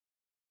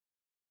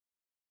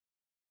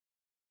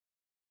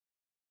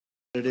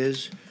it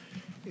is,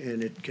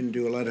 and it can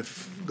do a lot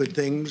of good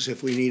things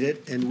if we need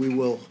it, and we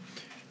will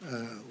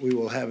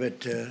have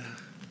it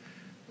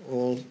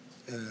all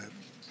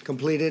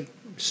completed,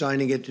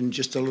 signing it in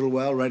just a little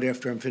while, right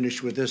after I'm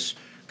finished with this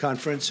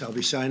conference. I'll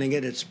be signing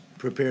it. It's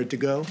prepared to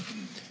go.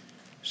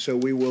 So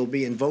we will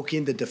be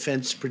invoking the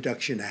Defense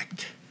Production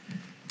Act.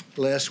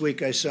 Last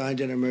week I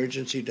signed an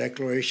emergency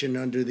declaration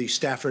under the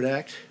Stafford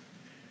Act,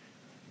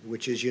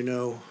 which, as you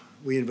know,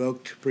 we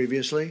invoked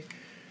previously,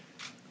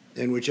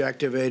 and which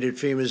activated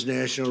FEMA's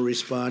National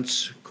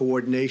Response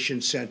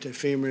Coordination Center.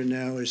 FEMA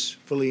now is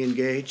fully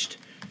engaged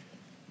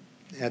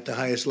at the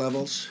highest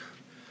levels.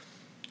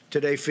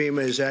 Today,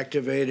 FEMA is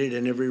activated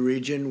in every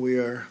region. We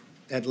are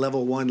at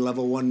level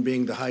one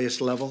being the highest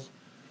level,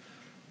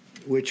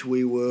 which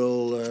we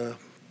will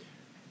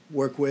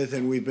work with,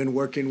 and we've been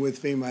working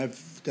with FEMA.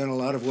 I've done a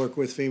lot of work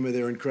with FEMA.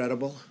 They're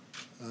incredible.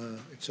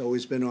 It's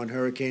always been on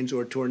hurricanes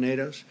or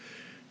tornadoes.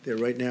 They're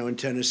right now in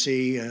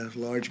Tennessee, a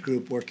large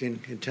group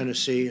working in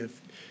Tennessee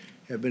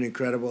have been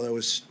incredible. It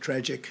was a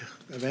tragic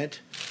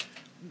event.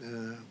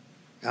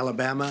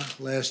 Alabama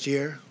last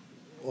year,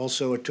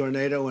 also a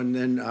tornado, and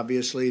then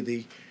obviously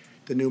the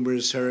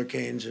numerous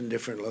hurricanes in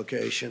different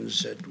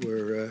locations that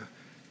were,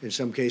 in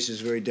some cases,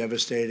 very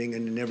devastating,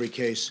 and in every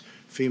case,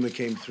 FEMA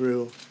came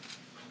through.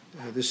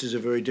 This is a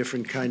very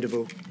different kind of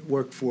a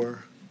work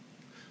for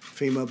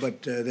FEMA,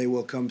 but they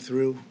will come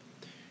through,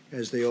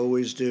 as they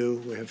always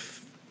do. We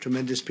have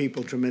tremendous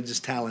people, tremendous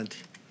talent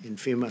in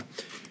FEMA.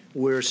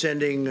 We're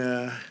sending,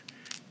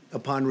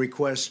 upon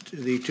request,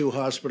 the 2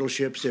 hospital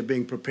ships. They're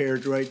being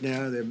prepared right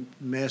now. They're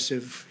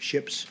massive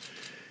ships.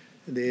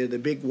 They're the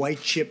big white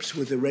ships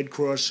with the Red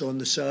Cross on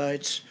the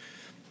sides.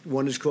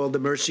 One is called the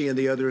Mercy and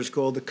the other is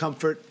called the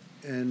Comfort.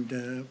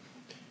 And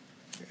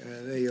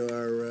they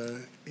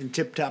are in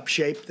tip-top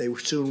shape. They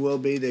soon will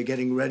be. They're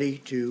getting ready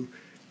to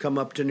come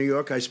up to New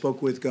York. I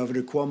spoke with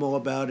Governor Cuomo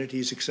about it.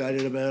 He's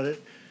excited about it.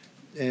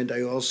 And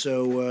I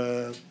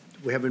also,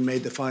 we haven't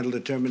made the final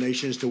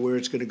determination as to where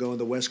it's going to go on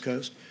the West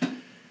Coast.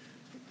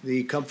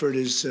 The Comfort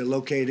is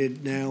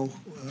located now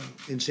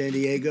in San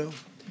Diego,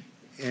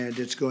 and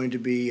it's going to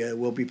be,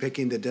 we'll be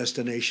picking the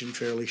destination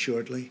fairly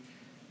shortly.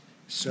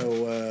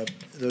 So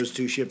those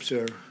 2 ships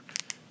are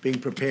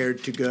being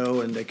prepared to go,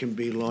 and they can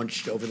be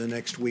launched over the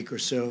next week or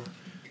so,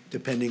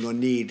 depending on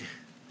need.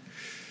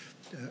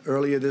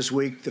 Earlier this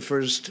week, the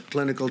first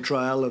clinical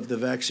trial of the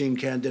vaccine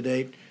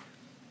candidate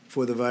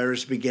for the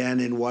virus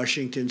began in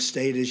Washington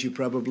State, as you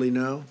probably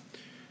know.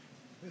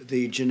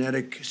 The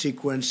genetic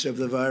sequence of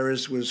the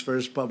virus was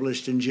first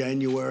published in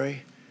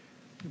January,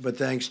 but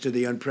thanks to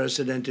the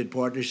unprecedented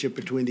partnership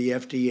between the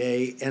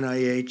FDA,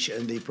 NIH,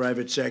 and the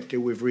private sector,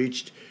 we've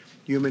reached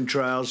human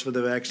trials for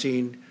the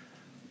vaccine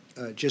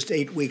just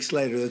 8 weeks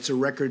later. That's a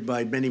record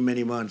by many,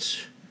 many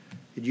months.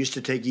 It used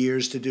to take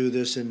years to do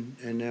this, and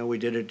now we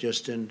did it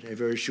just in a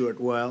very short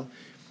while.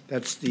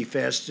 That's the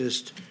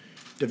fastest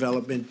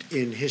development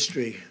in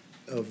history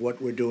of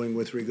what we're doing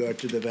with regard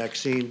to the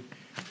vaccine.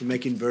 We're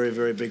making very,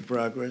 very big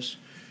progress.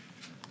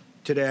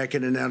 Today I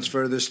can announce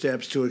further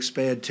steps to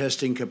expand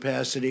testing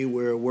capacity.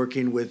 We're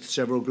working with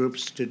several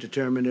groups to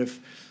determine if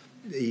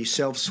the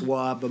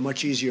self-swab, a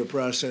much easier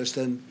process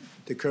than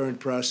the current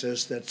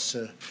process that's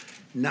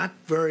not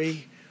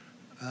very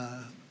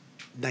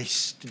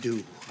nice to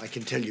do, I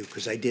can tell you,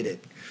 because I did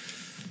it.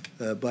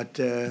 But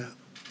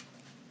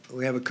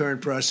we have a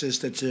current process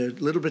that's a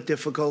little bit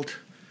difficult.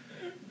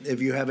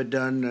 If you have it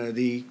done,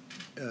 the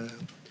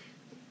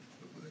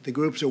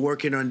groups are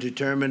working on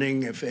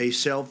determining if a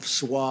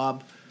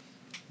self-swab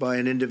by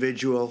an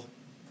individual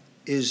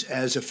is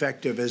as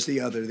effective as the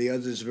other. The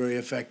other is very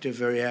effective,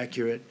 very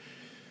accurate.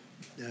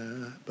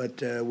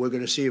 But we're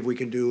going to see if we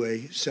can do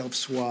a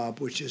self-swab,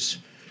 which is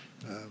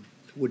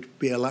would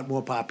be a lot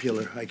more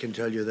popular, I can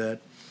tell you that.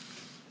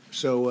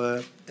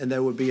 So, and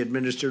that would be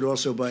administered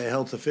also by a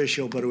health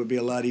official, but it would be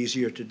a lot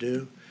easier to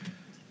do.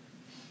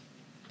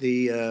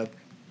 The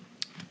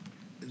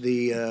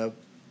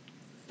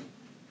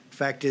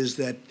fact is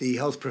that the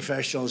health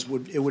professionals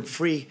would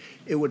free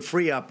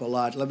up a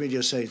lot. Let me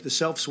just say, the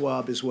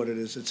self-swab is what it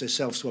is. It's a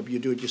self-swab. You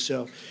do it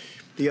yourself.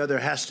 The other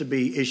has to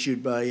be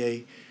issued by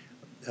a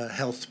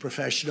health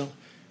professional,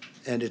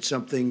 and it's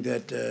something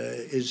that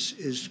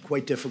is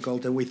quite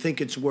difficult. And we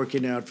think it's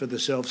working out for the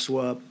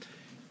self-swab.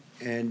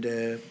 And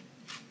if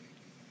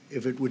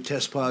it would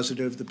test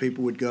positive, the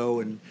people would go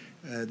and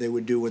they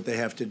would do what they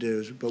have to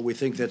do. But we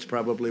think that's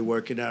probably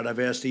working out. I've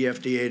asked the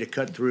FDA to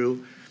cut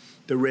through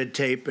the red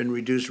tape and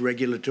reduce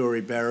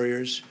regulatory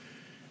barriers.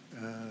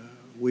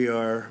 We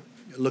are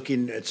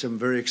looking at some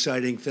very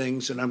exciting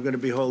things, and I'm going to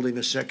be holding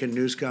a second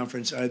news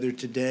conference either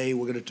today.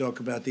 We're going to talk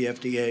about the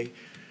FDA.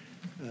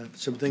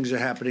 Some things are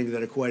happening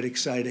that are quite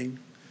exciting,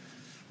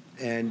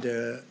 and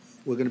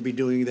we're going to be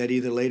doing that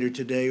either later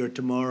today or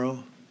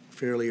tomorrow,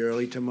 fairly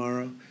early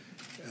tomorrow.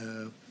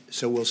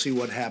 So we'll see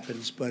what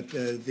happens. But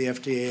the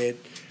FDA,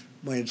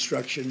 my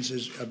instructions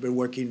is I've been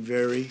working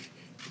very,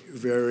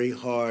 very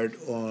hard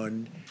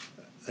on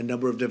a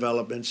number of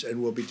developments,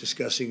 and we'll be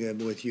discussing them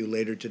with you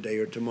later today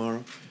or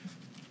tomorrow.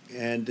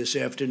 And this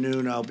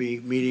afternoon, I'll be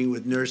meeting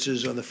with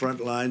nurses on the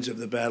front lines of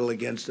the battle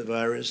against the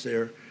virus.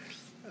 They're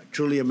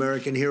truly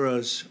American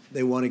heroes.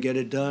 They want to get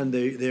it done.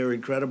 They're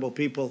incredible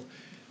people.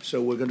 So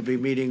we're going to be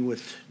meeting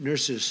with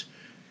nurses.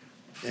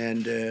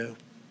 And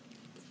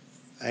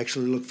I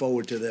actually look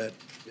forward to that.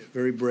 They're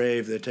very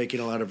brave. They're taking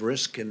a lot of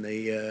risk, and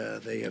they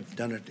have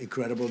done an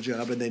incredible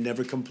job, and they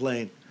never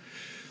complain.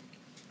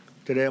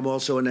 Today, I'm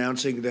also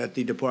announcing that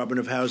the Department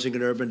of Housing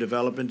and Urban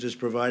Development is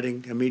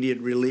providing immediate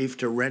relief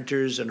to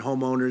renters and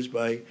homeowners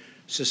by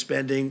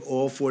suspending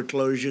all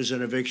foreclosures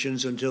and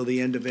evictions until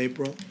the end of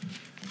April.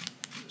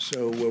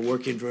 So we're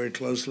working very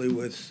closely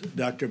with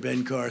Dr.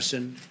 Ben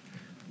Carson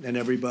and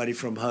everybody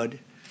from HUD.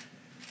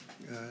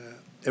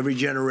 Every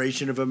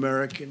generation of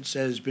Americans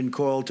has been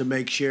called to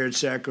make shared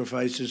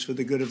sacrifices for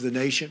the good of the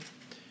nation.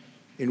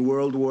 In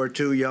World War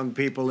II, young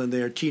people in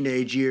their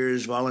teenage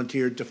years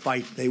volunteered to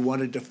fight. They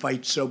wanted to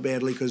fight so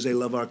badly because they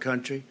love our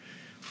country.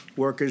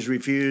 Workers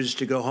refused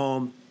to go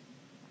home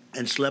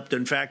and slept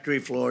on factory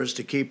floors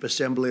to keep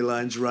assembly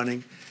lines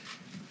running.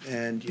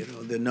 And, you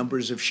know, the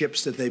numbers of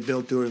ships that they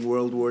built during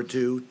World War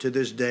II to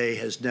this day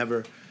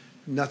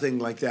nothing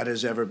like that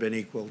has ever been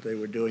equaled. They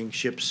were doing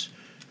ships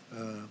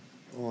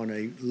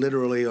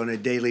literally on a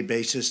daily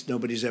basis.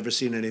 Nobody's ever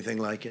seen anything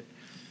like it.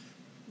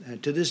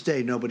 And to this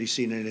day, nobody's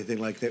seen anything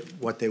like that,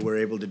 what they were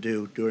able to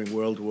do during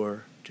World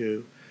War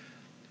II.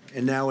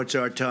 And now it's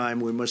our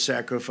time. We must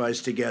sacrifice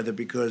together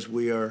because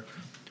we are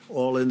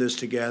all in this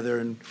together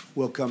and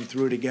we'll come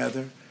through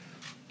together.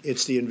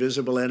 It's the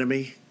invisible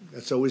enemy.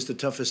 That's always the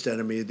toughest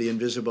enemy, the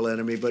invisible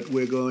enemy. But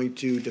we're going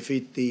to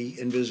defeat the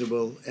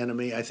invisible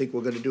enemy. I think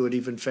we're going to do it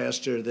even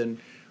faster than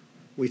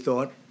we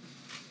thought.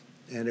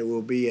 And it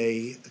will be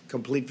a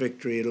complete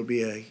victory. It'll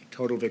be a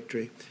total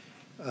victory.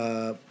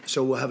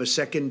 So we'll have a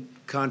second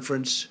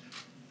conference,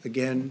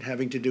 again,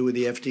 having to do with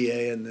the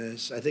FDA and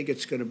this. I think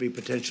it's going to be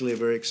potentially a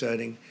very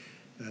exciting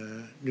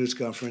news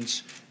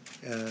conference,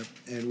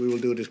 and we will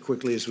do it as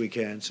quickly as we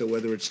can, so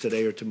whether it's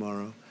today or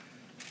tomorrow.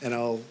 And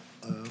I'll,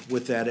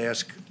 with that,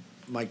 ask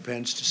Mike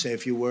Pence to say a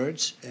few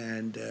words,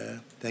 and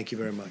thank you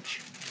very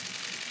much.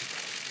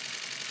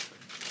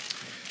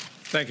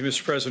 Thank you,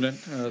 Mr.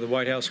 President. The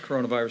White House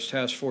Coronavirus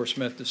Task Force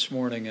met this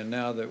morning, and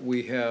now that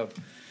we have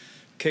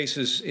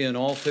cases in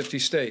all 50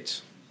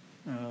 states,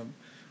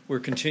 we're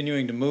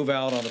continuing to move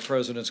out on the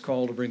President's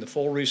call to bring the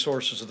full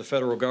resources of the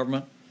federal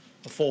government,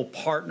 a full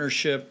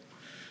partnership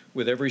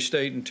with every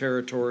state and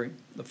territory,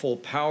 the full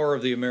power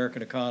of the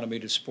American economy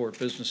to support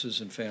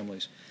businesses and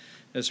families.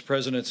 As the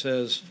President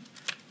says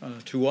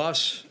to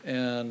us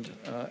and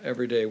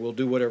every day, we'll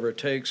do whatever it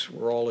takes.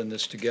 We're all in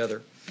this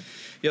together.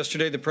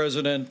 Yesterday, the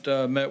President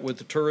met with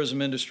the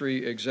tourism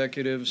industry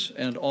executives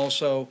and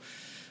also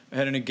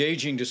had an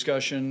engaging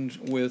discussion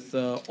with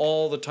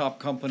all the top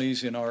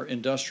companies in our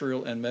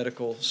industrial and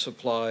medical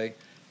supply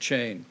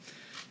chain.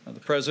 The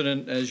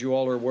President, as you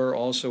all are aware,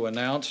 also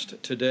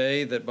announced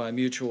today that by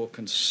mutual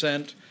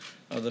consent,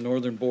 the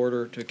northern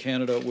border to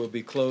Canada will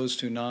be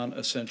closed to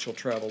non-essential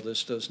travel.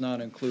 This does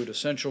not include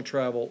essential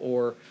travel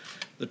or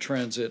the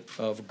transit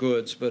of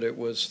goods, but it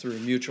was through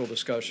mutual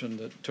discussion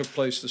that took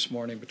place this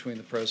morning between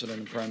the President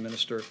and Prime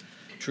Minister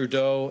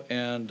Trudeau,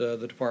 and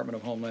the Department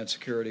of Homeland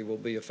Security will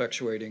be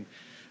effectuating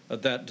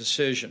that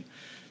decision.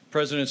 The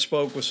President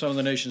spoke with some of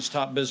the nation's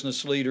top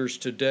business leaders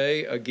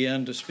today,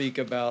 again, to speak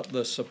about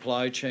the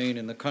supply chain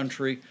in the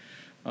country.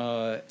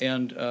 For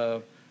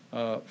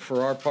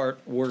our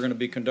part, we're going to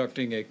be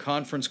conducting a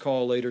conference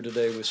call later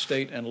today with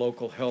state and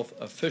local health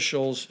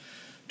officials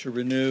to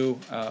renew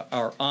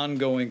our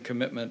ongoing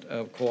commitment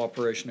of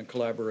cooperation and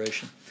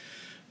collaboration.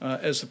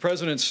 As the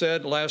President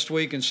said last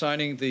week in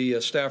signing the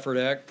Stafford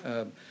Act,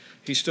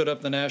 he stood up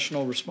the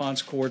National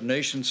Response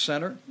Coordination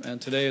Center, and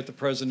today at the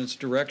President's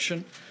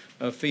direction,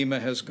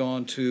 FEMA has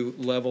gone to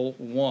level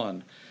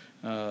 1.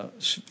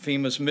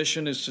 FEMA's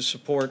mission is to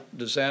support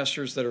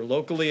disasters that are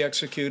locally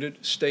executed,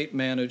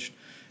 state-managed,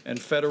 and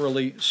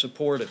federally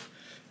supported.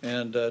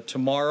 And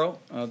tomorrow,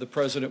 the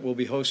President will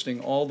be hosting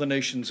all the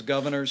nation's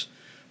governors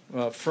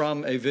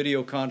from a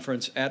video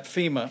conference at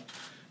FEMA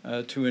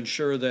to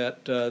ensure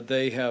that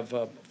they have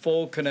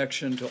full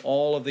connection to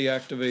all of the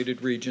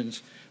activated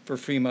regions for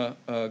FEMA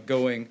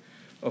going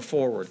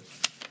forward.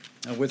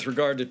 With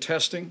regard to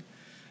testing,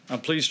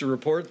 I'm pleased to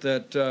report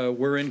that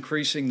we're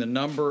increasing the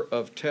number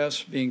of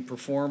tests being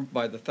performed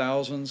by the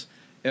thousands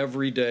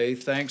every day,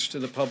 thanks to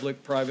the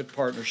public-private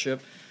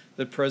partnership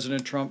that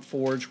President Trump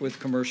forged with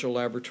commercial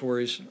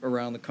laboratories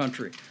around the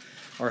country.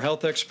 Our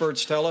health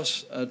experts tell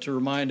us to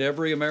remind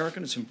every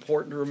American, it's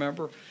important to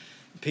remember,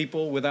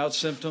 people without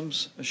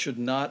symptoms should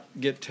not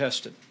get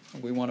tested.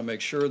 We want to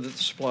make sure that the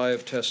supply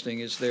of testing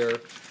is there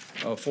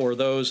for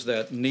those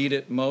that need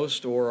it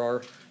most or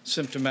are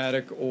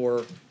symptomatic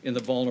or in the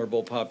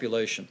vulnerable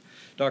population.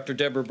 Dr.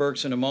 Deborah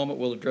Birx in a moment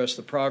will address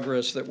the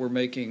progress that we're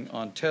making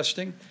on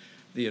testing,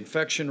 the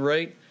infection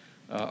rate,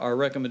 our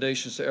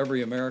recommendations to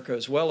every American,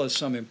 as well as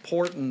some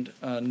important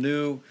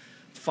new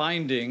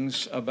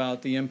findings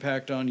about the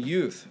impact on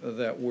youth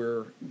that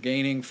we're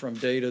gaining from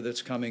data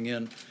that's coming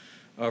in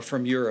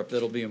from Europe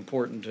that'll be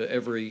important to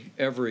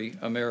every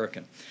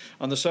American.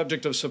 On the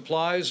subject of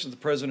supplies, the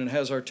President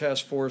has our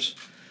task force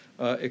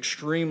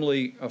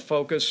extremely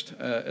focused.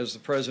 As the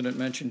President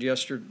mentioned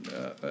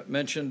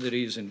mentioned that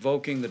he's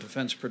invoking the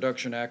Defense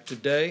Production Act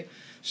today.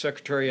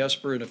 Secretary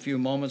Esper in a few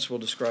moments will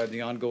describe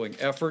the ongoing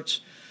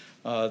efforts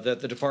that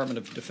the Department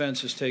of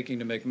Defense is taking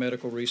to make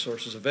medical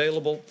resources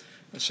available.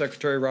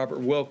 Secretary Robert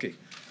Wilkie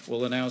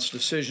will announce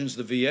decisions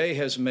the VA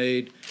has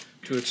made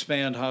to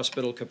expand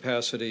hospital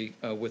capacity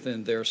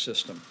within their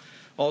system.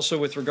 Also,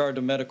 with regard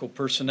to medical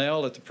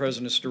personnel, at the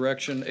President's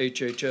direction,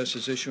 HHS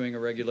is issuing a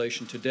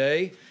regulation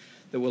today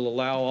that will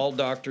allow all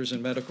doctors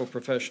and medical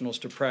professionals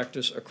to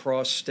practice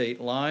across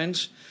state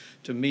lines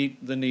to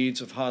meet the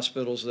needs of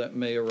hospitals that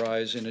may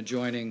arise in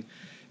adjoining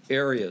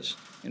areas.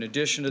 In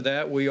addition to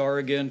that, we are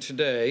again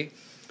today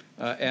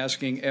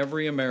asking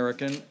every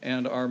American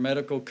and our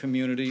medical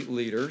community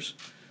leaders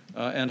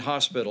and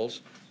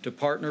hospitals to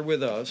partner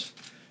with us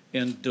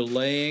in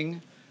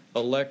delaying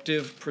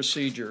elective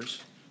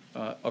procedures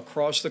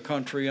across the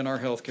country in our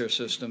healthcare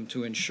system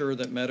to ensure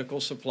that medical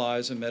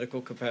supplies and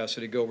medical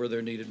capacity go where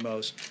they're needed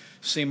most.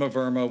 Seema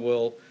Verma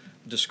will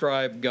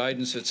describe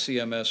guidance that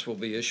CMS will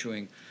be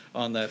issuing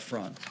on that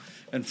front.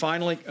 And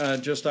finally, I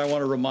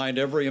want to remind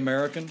every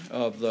American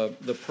of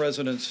the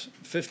President's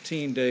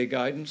 15-day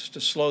guidance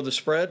to slow the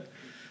spread.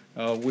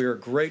 We are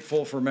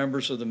grateful for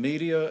members of the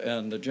media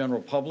and the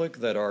general public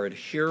that are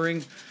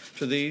adhering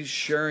to these,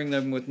 sharing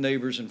them with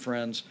neighbors and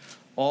friends.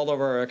 All of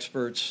our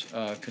experts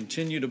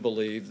continue to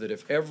believe that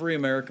if every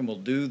American will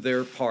do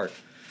their part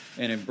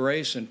and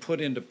embrace and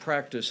put into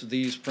practice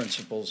these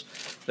principles,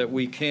 that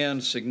we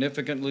can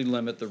significantly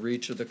limit the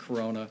reach of the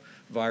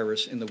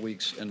coronavirus in the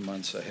weeks and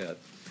months ahead.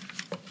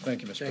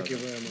 Thank you, Mr. President. Thank you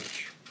very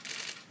much.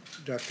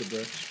 Dr.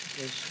 Brooks,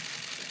 please.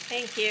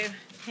 Thank you.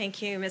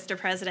 Thank you, Mr.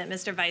 President,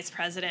 Mr. Vice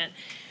President.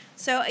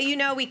 So, you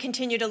know, we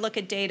continue to look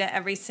at data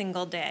every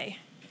single day.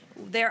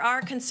 There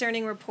are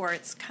concerning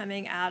reports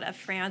coming out of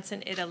France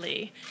and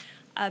Italy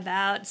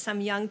about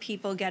some young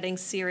people getting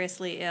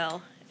seriously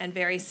ill and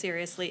very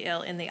seriously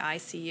ill in the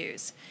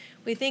ICUs.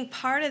 We think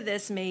part of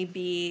this may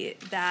be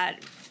that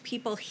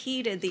people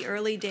heeded the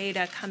early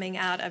data coming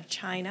out of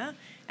China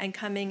and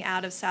coming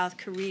out of South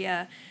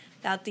Korea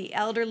that the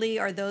elderly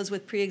or those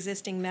with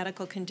pre-existing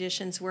medical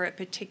conditions were at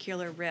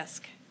particular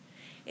risk.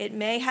 It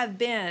may have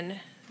been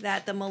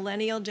that the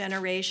millennial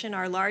generation,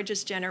 our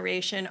largest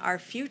generation, our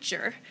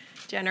future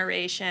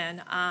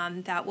generation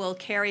that will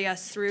carry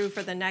us through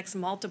for the next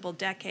multiple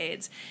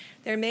decades,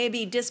 there may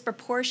be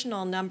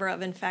disproportional number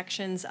of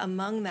infections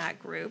among that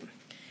group.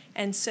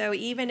 And so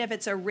even if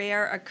it's a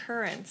rare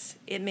occurrence,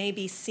 it may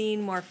be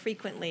seen more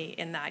frequently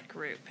in that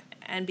group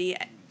and be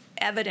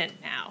evident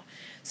now.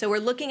 So we're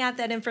looking at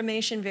that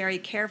information very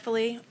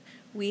carefully.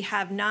 We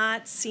have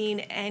not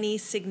seen any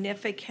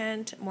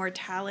significant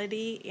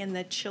mortality in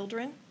the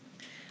children,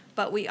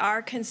 but we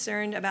are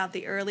concerned about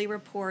the early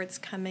reports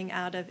coming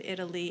out of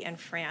Italy and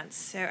France.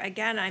 So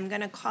again, I'm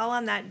going to call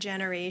on that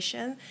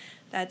generation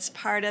that's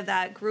part of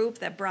that group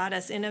that brought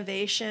us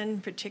innovation,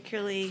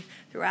 particularly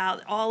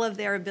throughout all of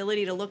their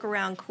ability to look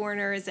around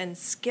corners and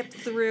skip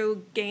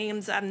through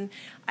games. I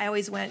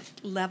always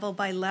went level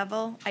by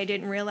level. I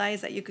didn't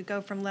realize that you could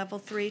go from level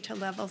 3 to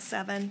level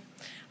 7.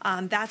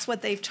 That's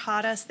what they've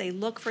taught us. They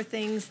look for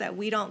things that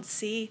we don't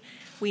see.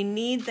 We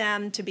need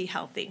them to be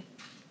healthy.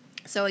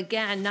 So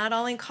again, not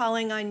only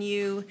calling on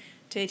you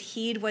to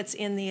heed what's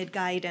in the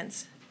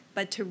guidance,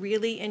 but to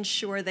really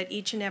ensure that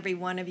each and every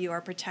one of you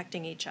are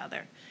protecting each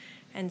other.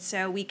 And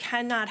so we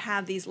cannot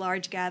have these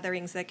large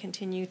gatherings that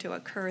continue to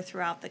occur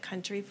throughout the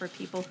country for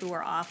people who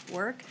are off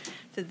work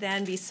to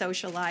then be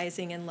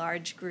socializing in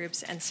large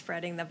groups and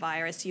spreading the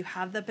virus. You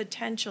have the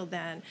potential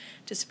then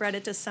to spread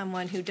it to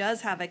someone who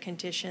does have a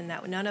condition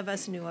that none of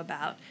us knew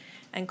about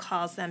and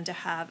cause them to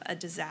have a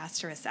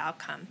disastrous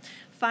outcome.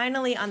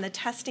 Finally, on the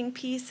testing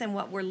piece and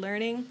what we're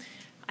learning,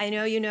 I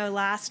know you know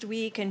last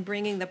week in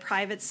bringing the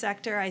private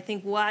sector, I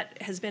think what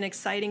has been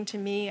exciting to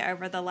me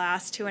over the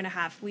last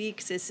 2.5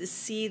 weeks is to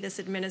see this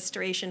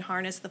administration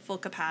harness the full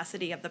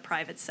capacity of the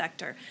private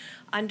sector,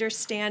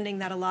 understanding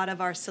that a lot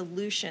of our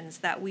solutions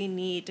that we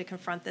need to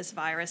confront this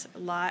virus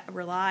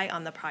rely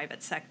on the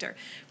private sector.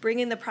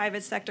 Bringing the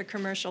private sector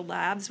commercial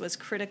labs was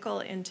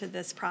critical into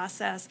this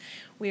process.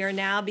 We are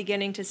now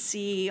beginning to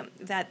see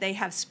that they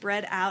have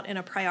spread out in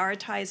a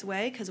prioritized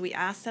way because we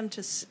asked them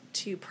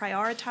to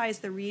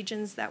prioritize the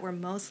regions that were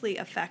mostly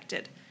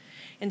affected.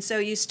 And so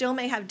you still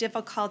may have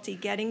difficulty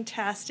getting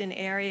tests in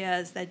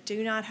areas that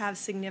do not have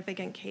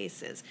significant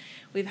cases.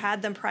 We've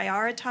had them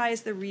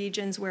prioritize the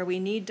regions where we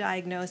need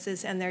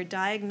diagnosis and their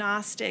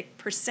diagnostic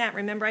percent.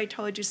 Remember I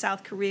told you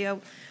South Korea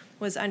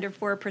was under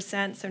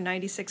 4%, so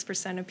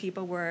 96% of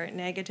people were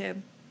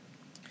negative.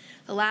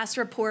 The last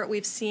report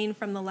we've seen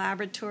from the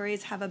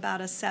laboratories have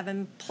about a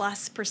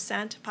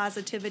 7+%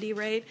 positivity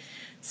rate.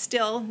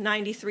 Still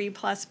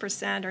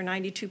 93+% or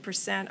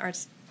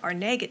 92% are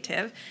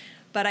negative.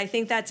 But I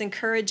think that's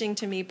encouraging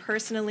to me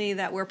personally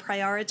that we're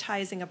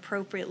prioritizing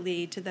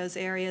appropriately to those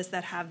areas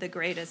that have the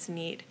greatest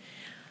need.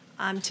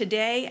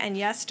 Today and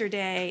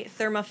yesterday,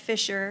 Thermo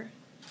Fisher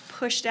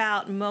pushed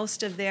out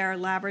most of their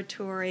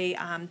laboratory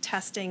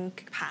testing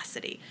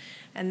capacity.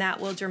 And that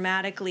will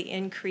dramatically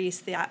increase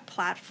that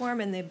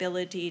platform and the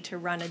ability to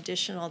run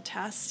additional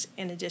tests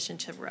in addition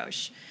to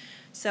Roche.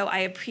 So I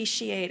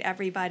appreciate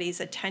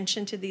everybody's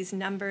attention to these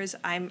numbers.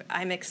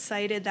 I'm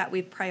excited that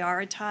we've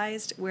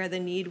prioritized where the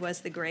need was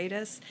the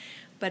greatest.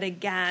 But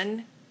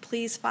again,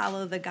 please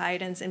follow the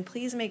guidance and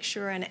please make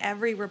sure in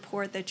every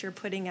report that you're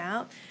putting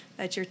out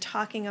that you're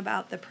talking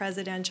about the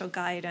presidential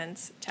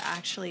guidance to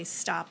actually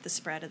stop the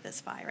spread of this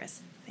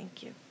virus.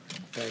 Thank you.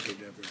 Thank you,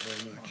 Deborah,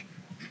 very much.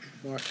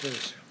 Mark,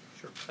 please.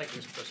 Sure. Thank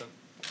you, Mr. President.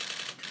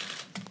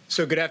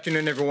 So good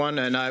afternoon, everyone,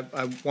 and I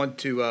want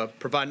to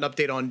provide an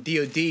update on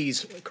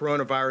DoD's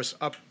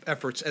coronavirus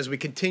efforts as we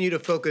continue to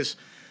focus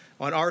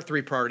on our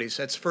three priorities.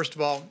 That's, first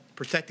of all,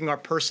 protecting our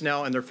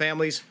personnel and their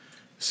families.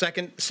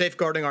 Second,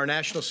 safeguarding our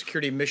national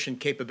security mission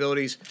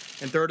capabilities.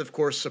 And third, of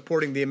course,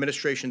 supporting the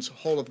administration's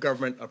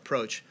whole-of-government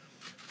approach.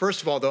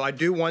 First of all, though, I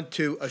do want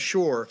to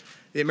assure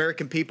the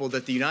American people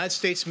that the United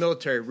States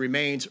military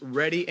remains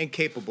ready and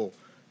capable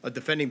of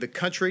defending the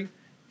country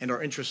and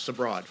our interests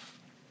abroad.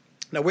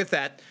 Now, with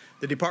that,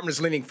 the Department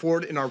is leaning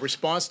forward in our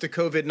response to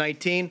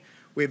COVID-19.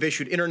 We have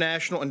issued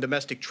international and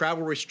domestic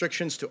travel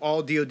restrictions to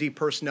all DoD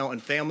personnel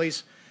and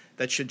families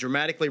that should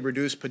dramatically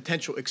reduce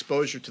potential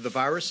exposure to the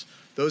virus.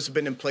 Those have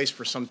been in place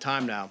for some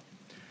time now.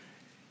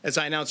 As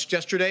I announced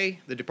yesterday,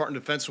 the Department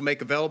of Defense will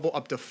make available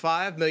up to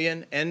 5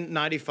 million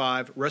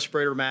N95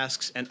 respirator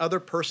masks and other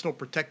personal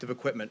protective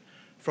equipment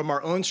from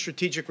our own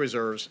strategic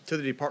reserves to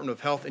the Department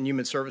of Health and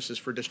Human Services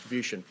for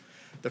distribution.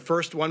 The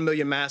first 1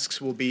 million masks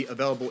will be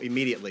available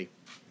immediately.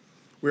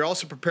 We're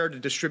also prepared to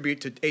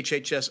distribute to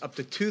HHS up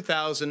to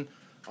 2,000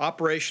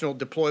 operational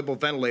deployable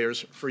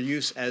ventilators for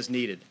use as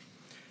needed.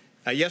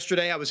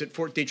 Yesterday, I was at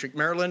Fort Detrick,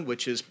 Maryland,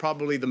 which is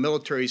probably the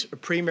military's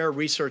premier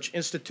research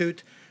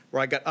institute,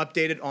 where I got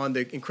updated on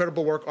the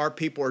incredible work our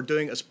people are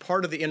doing as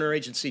part of the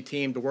interagency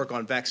team to work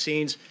on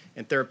vaccines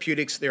and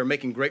therapeutics. They are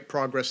making great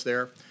progress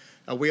there.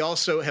 We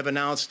also have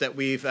announced that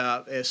we've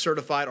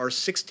certified our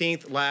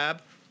 16th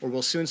lab, or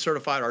will soon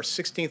certify our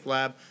 16th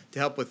lab to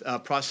help with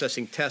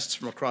processing tests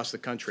from across the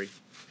country.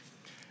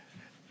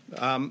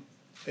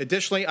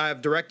 Additionally, I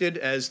have directed,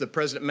 as the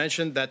President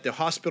mentioned, that the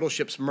hospital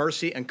ships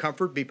Mercy and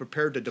Comfort be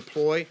prepared to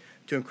deploy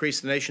to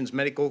increase the nation's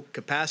medical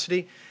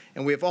capacity.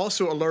 And we have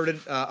also alerted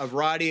a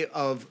variety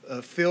of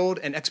field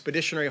and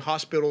expeditionary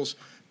hospitals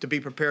to be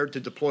prepared to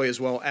deploy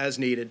as well as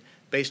needed,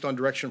 based on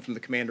direction from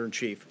the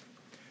Commander-in-Chief.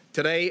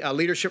 Today,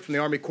 leadership from the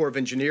Army Corps of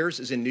Engineers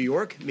is in New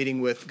York,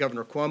 meeting with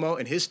Governor Cuomo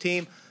and his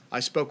team. I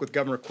spoke with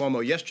Governor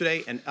Cuomo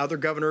yesterday, and other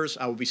governors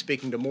I will be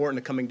speaking to more in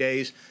the coming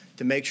days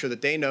to make sure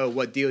that they know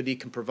what DoD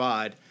can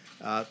provide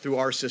through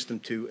our system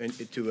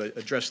to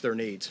address their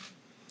needs.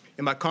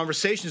 In my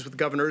conversations with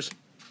governors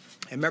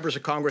and members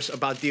of Congress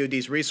about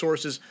DoD's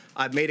resources,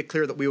 I've made it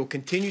clear that we will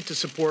continue to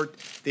support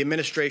the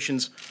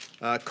administration's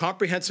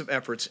comprehensive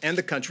efforts and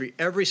the country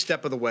every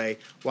step of the way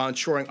while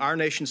ensuring our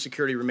nation's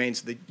security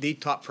remains the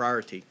top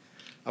priority.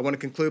 I want to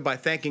conclude by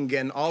thanking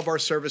again all of our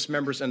service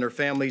members and their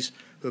families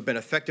who have been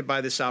affected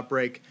by this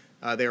outbreak.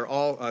 They are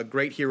all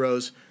great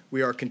heroes.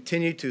 We are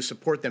continuing to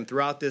support them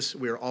throughout this.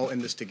 We are all in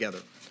this together.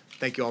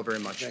 Thank you all very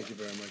much. Thank you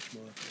very much,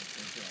 Mark.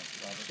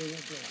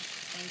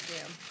 Thank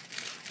you.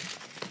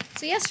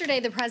 So yesterday,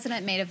 the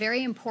President made a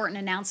very important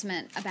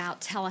announcement about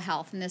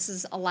telehealth, and this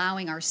is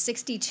allowing our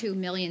 62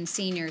 million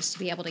seniors to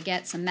be able to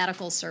get some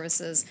medical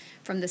services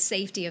from the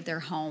safety of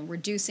their home,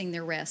 reducing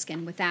their risk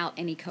and without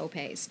any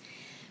copays.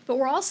 But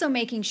we're also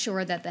making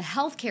sure that the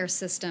healthcare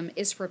system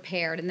is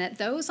prepared and that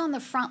those on the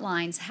front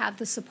lines have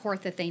the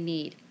support that they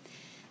need.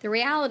 The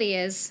reality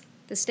is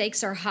the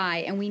stakes are high,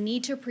 and we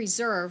need to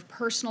preserve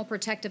personal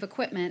protective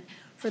equipment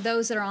for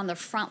those that are on the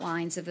front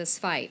lines of this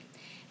fight.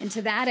 And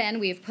to that end,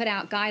 we have put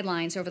out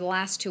guidelines over the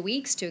last 2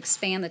 weeks to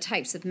expand the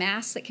types of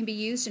masks that can be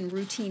used in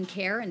routine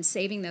care and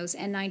saving those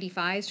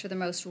N95s for the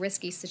most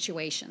risky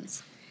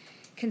situations.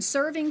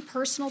 Conserving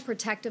personal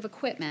protective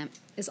equipment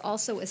is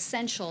also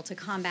essential to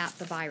combat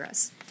the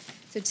virus.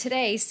 So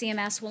today,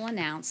 CMS will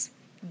announce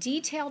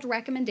detailed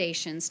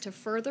recommendations to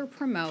further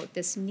promote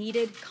this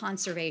needed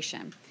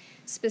conservation,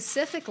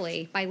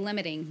 specifically by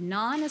limiting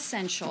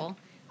non-essential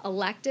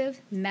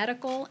elective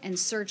medical and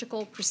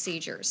surgical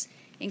procedures,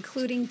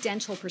 including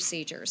dental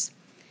procedures.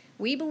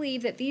 We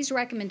believe that these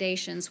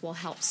recommendations will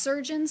help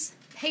surgeons,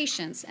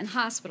 patients, and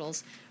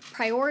hospitals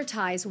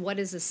prioritize what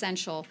is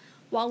essential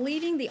while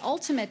leaving the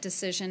ultimate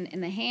decision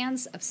in the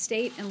hands of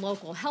state and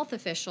local health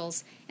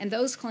officials and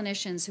those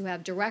clinicians who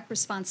have direct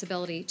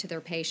responsibility to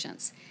their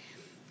patients.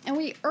 And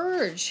we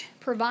urge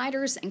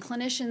providers and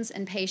clinicians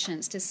and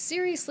patients to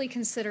seriously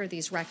consider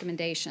these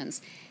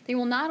recommendations. They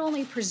will not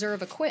only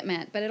preserve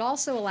equipment, but it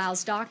also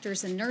allows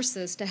doctors and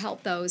nurses to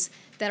help those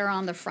that are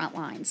on the front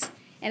lines.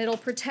 And it'll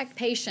protect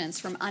patients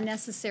from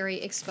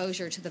unnecessary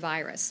exposure to the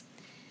virus.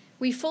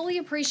 We fully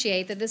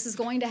appreciate that this is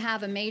going to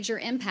have a major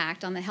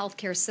impact on the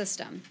healthcare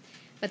system,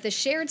 but the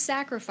shared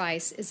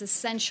sacrifice is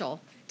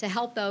essential to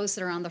help those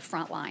that are on the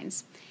front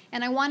lines.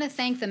 And I want to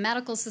thank the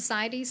medical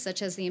societies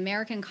such as the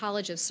American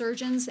College of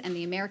Surgeons and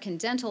the American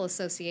Dental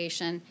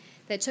Association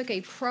that took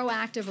a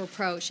proactive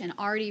approach and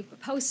already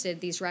posted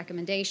these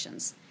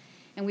recommendations.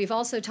 And we've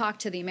also talked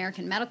to the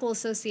American Medical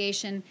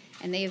Association,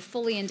 and they have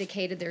fully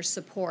indicated their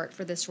support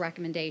for this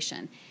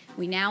recommendation.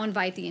 We now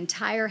invite the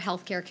entire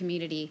healthcare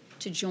community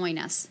to join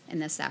us in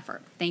this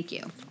effort. Thank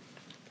you.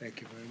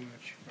 Thank you very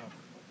much.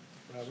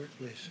 Robert,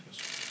 please.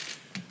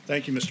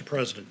 Thank you, Mr.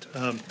 President.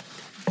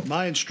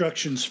 My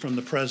instructions from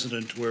the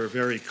President were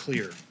very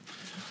clear.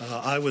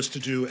 I was to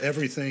do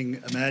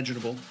everything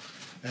imaginable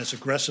as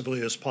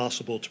aggressively as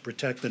possible to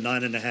protect the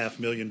 9.5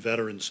 million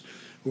veterans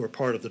who are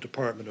part of the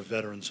Department of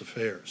Veterans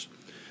Affairs.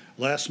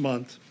 Last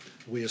month,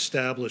 we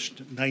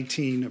established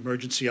 19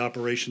 emergency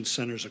operations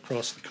centers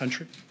across the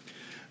country.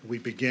 We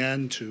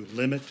began to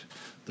limit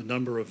the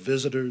number of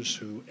visitors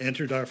who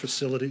entered our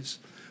facilities.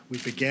 We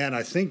began,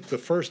 I think,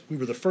 we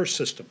were the first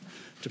system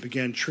to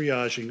begin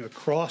triaging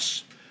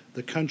across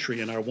the country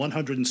in our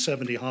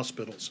 170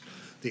 hospitals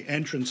the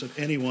entrance of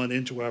anyone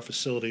into our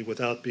facility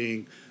without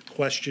being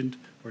questioned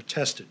or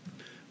tested.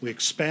 We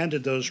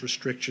expanded those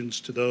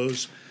restrictions to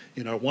those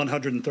in our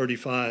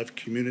 135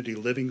 community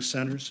living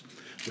centers,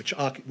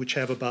 which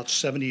have about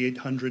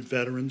 7,800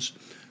 veterans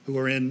who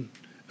are in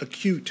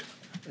acute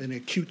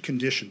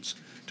conditions,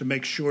 to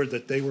make sure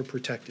that they were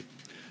protected.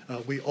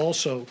 We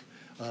also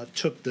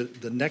took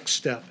the next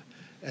step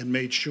and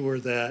made sure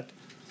that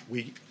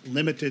we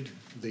limited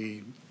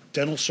the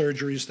dental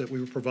surgeries that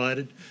we were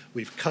provided.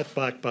 We've cut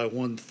back by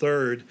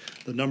 1/3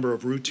 the number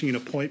of routine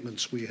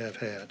appointments we have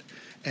had,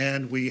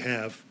 and we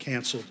have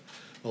canceled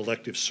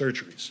elective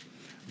surgeries.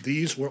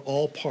 These were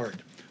all part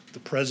of the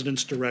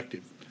President's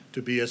directive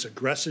to be as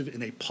aggressive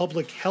in a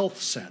public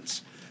health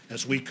sense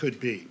as we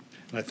could be.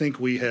 And I think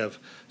we have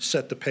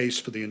set the pace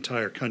for the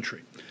entire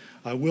country.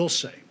 I will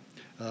say,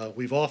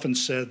 we've often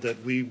said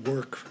that we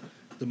work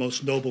the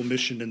most noble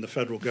mission in the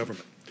federal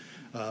government.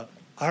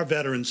 Our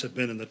veterans have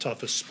been in the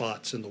toughest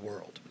spots in the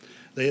world.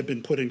 They have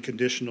been put in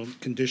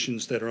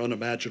conditions that are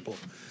unimaginable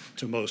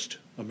to most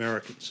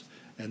Americans,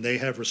 and they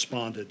have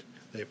responded.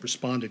 They have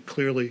responded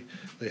clearly.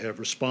 They have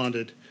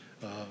responded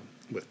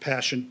with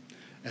passion,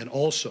 and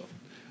also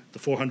the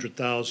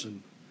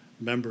 400,000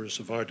 members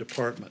of our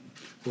department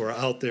who are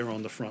out there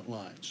on the front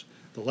lines.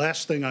 The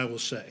last thing I will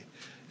say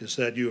is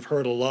that you have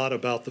heard a lot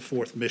about the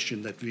fourth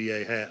mission that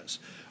VA has.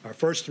 Our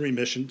first three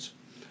missions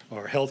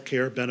are health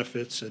care,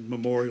 benefits, and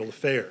memorial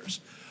affairs.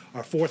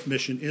 Our fourth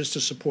mission is to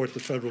support the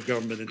federal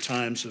government in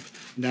times of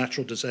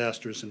natural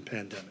disasters and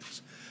pandemics.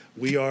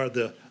 We are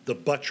the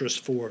buttress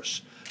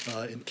force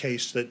in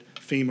case that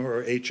FEMA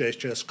or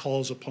HHS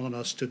calls upon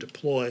us to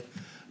deploy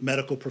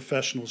medical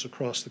professionals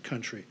across the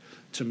country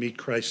to meet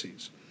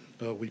crises.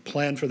 We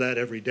plan for that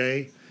every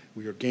day.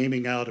 We are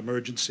gaming out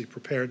emergency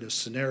preparedness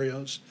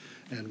scenarios,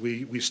 and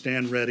we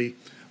stand ready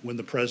when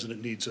the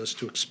President needs us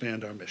to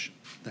expand our mission.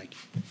 Thank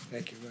you.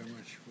 Thank you very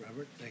much,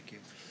 Robert. Thank you.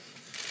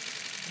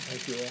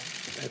 Thank you all.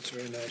 That's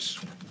very nice.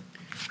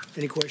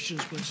 Any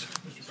questions, please?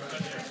 Mr.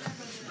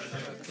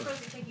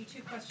 President, thank you.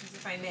 Two questions,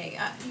 if I may.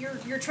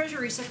 Your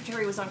Treasury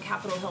Secretary was on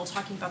Capitol Hill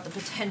talking about the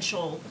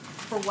potential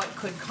for what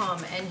could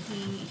come, and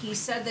he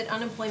said that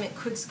unemployment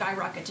could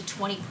skyrocket to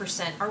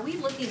 20%. Are we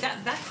looking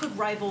that could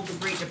rival the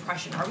Great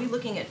Depression? Are we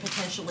looking at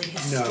potentially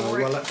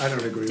historic I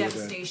don't agree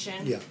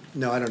devastation? with that. Yeah,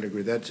 no, I don't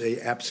agree. That's a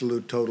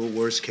absolute total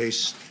worst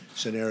case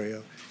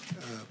scenario.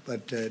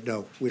 But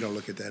no, we don't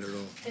look at that at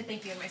all. And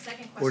thank you. And my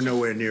second question. We're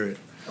nowhere near it.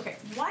 Okay,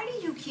 why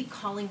do you keep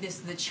calling this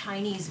the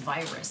Chinese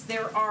virus?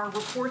 There are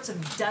reports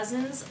of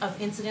dozens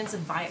of incidents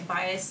of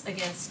bias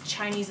against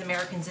Chinese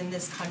Americans in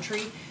this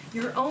country.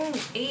 Your own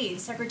aide,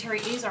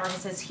 Secretary Azar,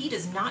 says he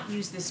does not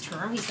use this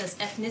term. He says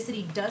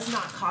ethnicity does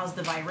not cause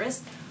the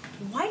virus.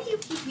 Why do you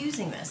keep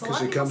using this? A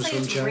lot of people say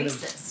it's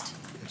racist.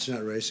 It's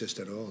not racist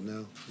at all.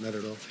 No, not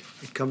at all.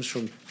 It comes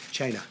from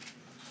China.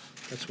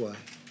 That's why.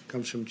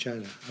 Comes from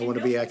China. I want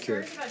to be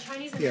accurate. About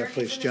Chinese yeah,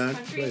 please, John.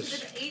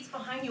 Please. The aides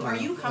behind you. Are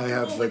you I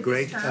have with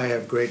this term? I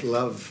have great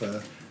love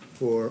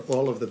for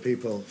all of the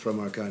people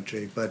from our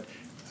country. But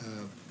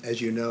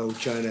as you know,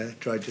 China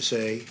tried to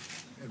say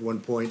at one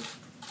point,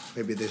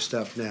 maybe they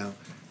stopped now,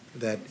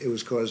 that it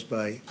was caused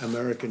by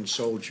American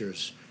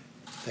soldiers.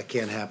 That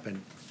can't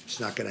happen. It's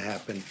not going to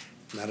happen.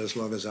 Not as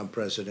long as I'm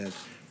president.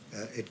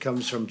 It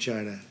comes from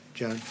China.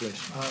 John, please.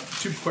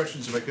 Two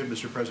questions, if I could,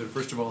 Mr. President.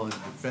 First of all, in the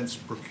Defense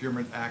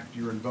Procurement Act,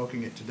 you're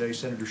invoking it today.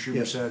 Senator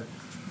Schumer said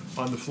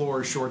on the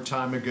floor a short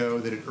time ago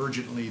that it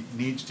urgently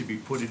needs to be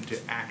put into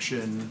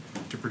action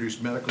to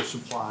produce medical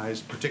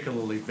supplies,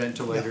 particularly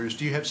ventilators.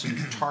 Do you have some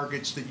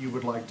targets that you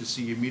would like to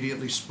see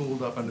immediately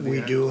spooled up under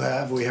the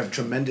act? We have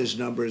tremendous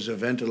numbers of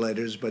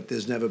ventilators, but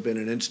there's never been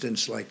an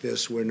instance like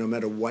this where no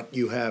matter what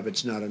you have,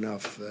 it's not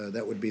enough.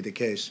 That would be the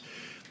case.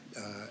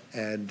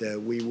 And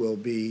we will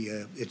be,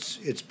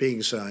 it's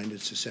being signed.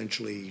 It's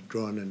essentially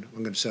drawn, and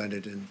I'm going to sign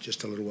it in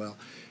just a little while.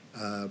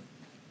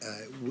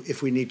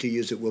 If we need to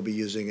use it, we'll be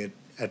using it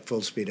at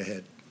full speed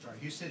ahead. Sorry,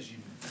 he says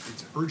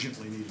it's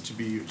urgently needed to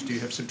be used. Do you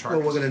have some targets?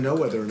 Well, we're going to know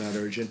whether or not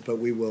urgent, but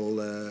we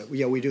will,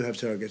 we do have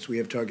targets. We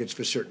have targets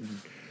for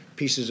certain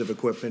pieces of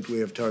equipment. We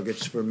have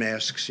targets for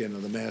masks. You know,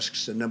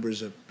 the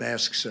numbers of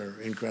masks are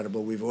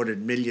incredible. We've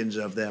ordered millions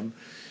of them.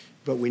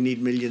 but we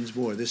need millions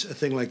more. A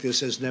thing like this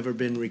has never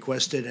been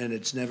requested, and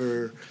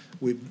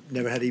we've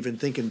never had to even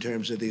think in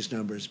terms of these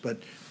numbers, but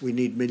we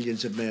need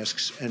millions of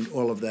masks, and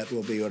all of that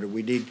will be ordered.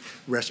 We need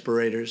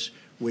respirators.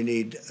 We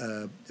need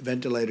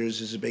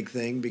ventilators is a big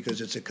thing because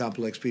it's a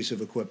complex piece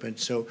of equipment.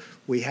 So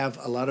we have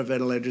a lot of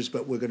ventilators,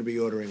 but we're going to be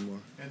ordering more.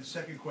 And the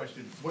second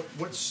question,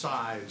 what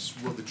size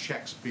will the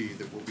checks be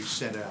that will be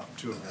sent out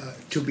to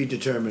Americans? To be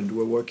determined.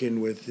 We're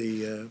working with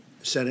the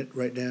Senate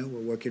right now.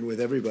 We're working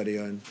with everybody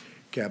on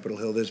Capitol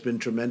Hill. There's been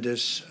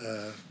tremendous,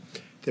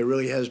 there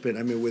really has been,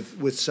 I mean,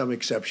 with some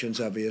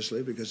exceptions,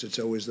 obviously, because it's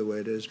always the way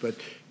it is, but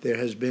there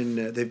has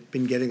been, they've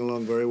been getting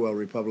along very well,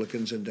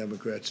 Republicans and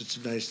Democrats. It's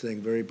a nice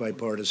thing, very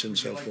bipartisan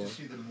so far. Would you like to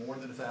see them more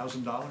than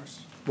 $1,000?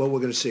 Well, we're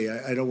going to see.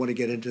 I don't want to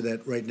get into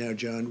that right now,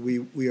 John.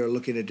 We are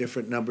looking at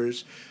different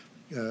numbers.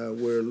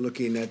 We're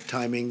looking at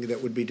timing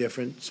that would be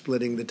different,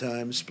 splitting the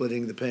time,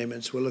 splitting the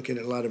payments. We're looking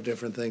at a lot of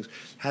different things.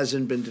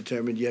 Hasn't been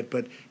determined yet,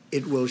 but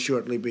it will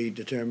shortly be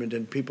determined,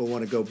 and people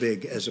want to go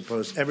big as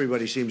opposed,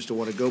 everybody seems to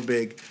want to go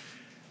big,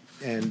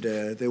 and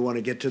they want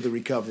to get to the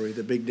recovery.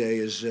 The big day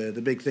is,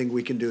 the big thing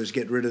we can do is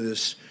get rid of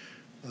this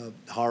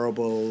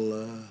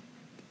horrible,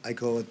 I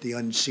call it the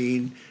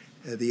unseen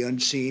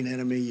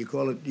enemy. You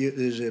call it,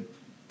 there's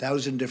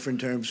 1,000 different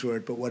terms for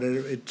it, but whatever,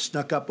 it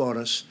snuck up on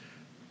us.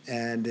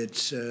 And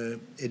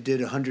it did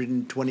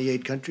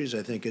 128 countries.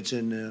 I think it's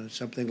in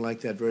something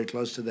like that, very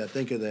close to that.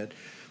 Think of that.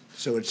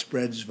 So it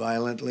spreads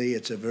violently.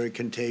 It's a very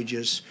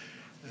contagious,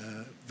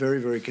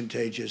 very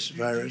contagious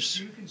virus.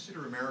 Do you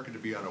consider America to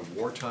be on a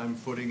wartime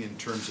footing in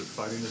terms of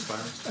fighting this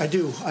virus? I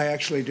do. I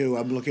actually do.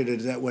 I'm looking at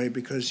it that way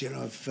because, you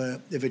know,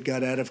 if it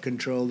got out of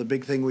control, the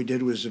big thing we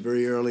did was a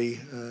very early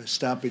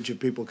stoppage of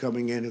people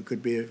coming in who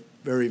could be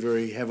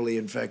very heavily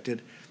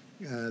infected.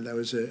 That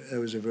was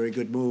a very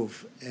good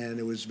move, and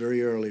it was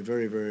very early,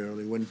 very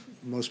early, when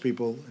most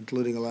people,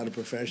 including a lot of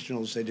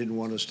professionals, they didn't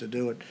want us to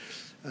do it.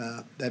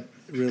 That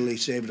really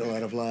saved a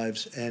lot of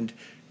lives. And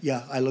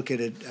yeah, I look at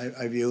it,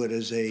 I view it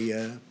as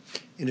in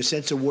a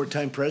sense, a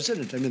wartime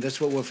president. I mean,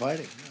 that's what we're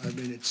fighting. I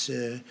mean, it's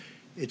a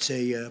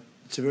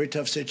very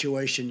tough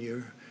situation.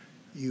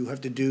 You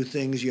have to do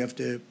things. You have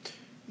to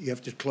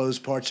close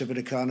parts of an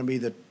economy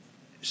that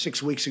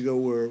 6 weeks ago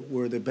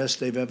were the best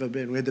they've ever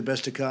been. We had the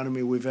best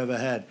economy we've ever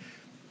had.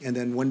 And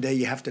then one day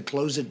you have to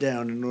close it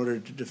down in order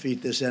to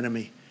defeat this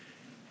enemy.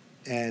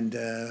 And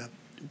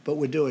but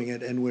we're doing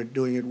it, and we're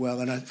doing it well.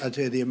 And I'll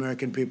tell you, the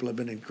American people have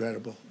been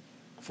incredible.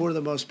 For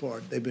the most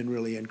part, they've been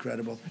really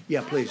incredible.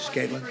 Yeah, please,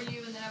 Caitlin. For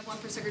you, and then I have one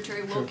for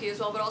Secretary Wilkie as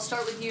well, but I'll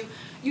start with you.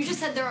 You just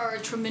said there are a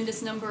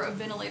tremendous number of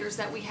ventilators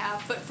that we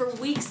have, but for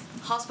weeks,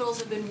 hospitals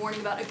have been warning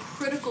about a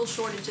critical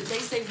shortage that they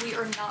say we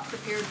are not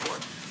prepared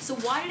for. So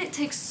why did it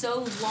take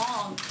so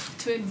long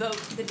to invoke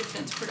the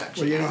Defense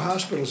Production Well, you know, Act?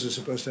 hospitals are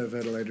supposed to have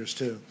ventilators,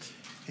 too.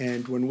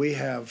 And when we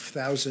have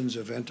thousands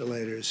of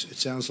ventilators, it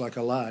sounds like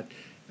a lot,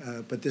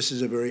 but this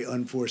is a very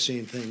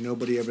unforeseen thing.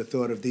 Nobody ever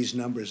thought of these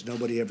numbers.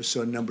 Nobody ever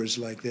saw numbers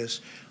like this.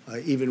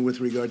 Even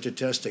with regard to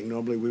testing,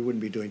 normally we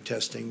wouldn't be doing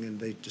testing, and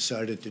they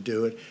decided to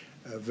do it.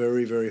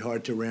 Very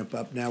hard to ramp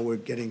up. Now we're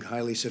getting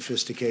highly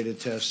sophisticated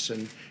tests,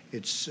 and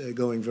it's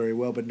going very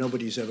well. But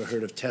nobody's ever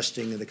heard of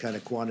testing in the kind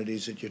of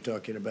quantities that you're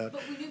talking about.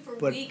 But we knew for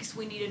weeks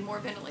we needed more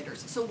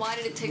ventilators. So why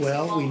did it take so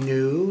Well, long? we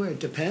knew. It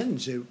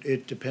depends.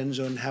 It depends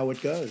on how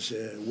it goes.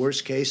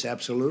 Worst case,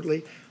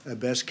 absolutely.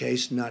 Best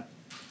case, not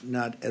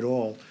at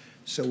all.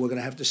 So we're going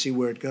to have to see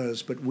where it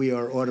goes. But we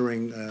are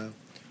ordering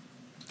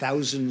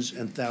thousands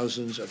and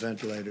thousands of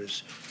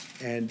ventilators.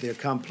 And they're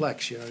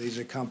complex, you know. These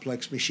are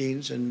complex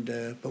machines, and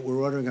but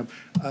we're ordering them.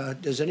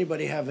 Does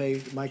anybody have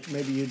Mike?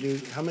 Maybe you do.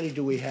 How many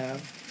do we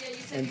have? Yeah, you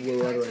said And you we're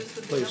could ordering. access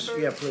the Please,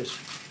 number. yeah, please.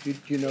 Do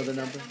you know the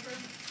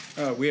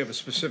number? We have a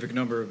specific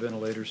number of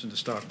ventilators in the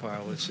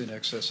stockpile. It's in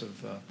excess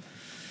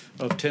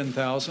of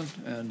 10,000,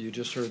 and you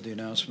just heard the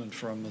announcement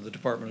from the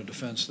Department of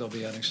Defense. They'll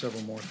be adding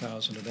several more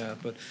thousand to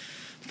that. But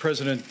the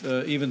President,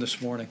 even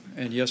this morning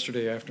and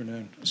yesterday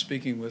afternoon,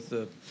 speaking with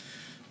the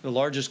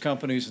largest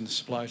companies in the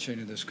supply chain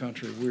in this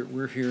country,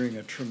 we're hearing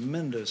a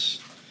tremendous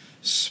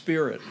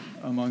spirit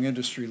among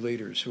industry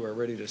leaders who are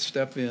ready to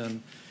step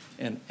in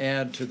and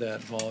add to that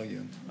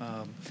volume.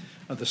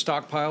 The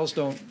stockpiles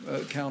don't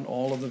count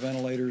all of the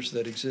ventilators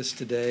that exist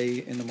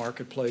today in the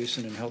marketplace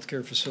and in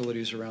healthcare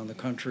facilities around the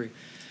country.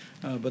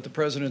 But the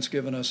President's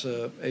given us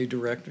a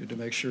directive to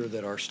make sure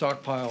that our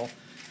stockpile,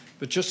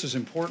 but just as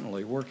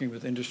importantly, working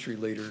with industry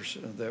leaders,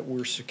 that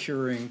we're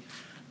securing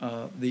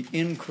the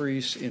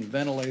increase in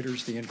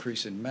ventilators, the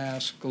increase in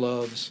masks,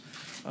 gloves,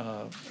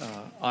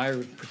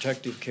 eye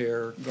protective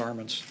care,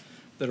 garments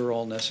that are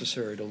all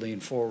necessary to lean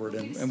forward.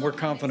 And we're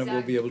confident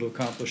we'll be able to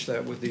accomplish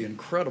that with the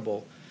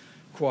incredible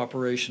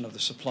cooperation of the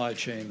supply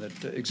chain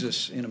that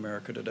exists in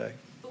America today.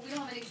 but we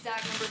don't have an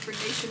exact number for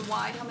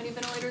nationwide, how many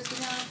ventilators we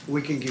have?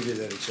 We can give you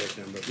that exact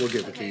number. We'll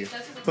give it to Okay, you.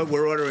 that's what But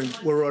we're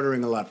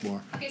ordering a lot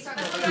more. Okay, sorry.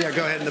 Yeah,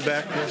 go ahead in the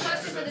back. One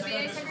question for the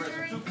VA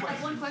secretary?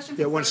 One question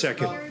for Yeah, the one first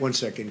second. secretary? 1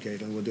 second,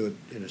 Caitlin. We'll do it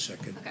in a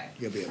second. Okay.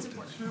 You'll be able That's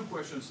to. important. Two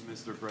questions,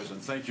 Mr.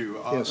 President. Thank you.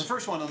 Yes. The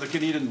first one on the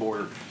Canadian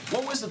border.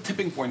 What was the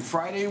tipping point?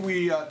 Friday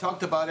we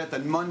talked about it,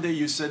 and Monday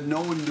you said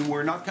no,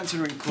 we're not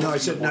considering closing No, I the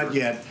said not border.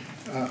 yet.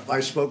 I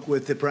spoke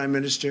with the Prime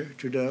Minister,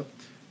 Trudeau.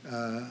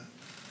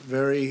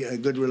 Very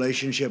good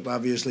relationship,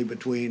 obviously,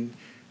 between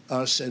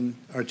us and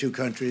our two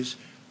countries.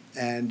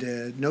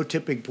 And no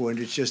tipping point.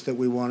 It's just that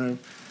we want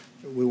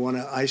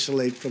to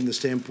isolate from the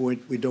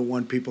standpoint we don't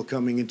want people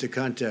coming into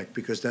contact,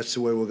 because that's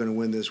the way we're going to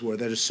win this war.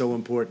 That is so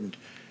important.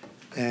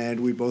 And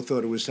we both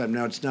thought it was time.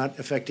 Now, it's not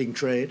affecting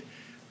trade.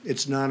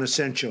 It's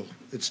non-essential.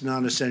 It's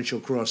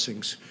non-essential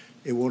crossings.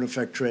 It won't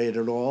affect trade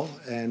at all.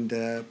 And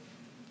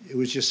it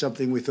was just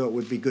something we thought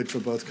would be good for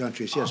both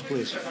countries. Yes,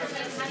 please.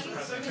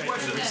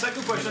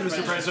 Second question,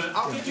 Mr. President.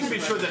 How can you be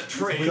sure that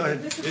trade Go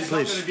ahead, is not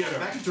please. going to be a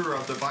vector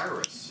of the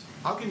virus?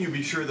 How can you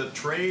be sure that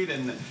trade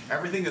and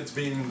everything that's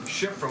being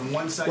shipped from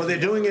one side Well, to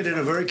they're the doing other it in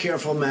a very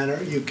careful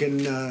manner. You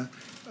can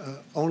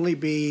only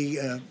be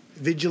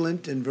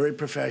vigilant and very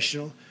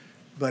professional,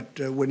 but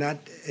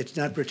it's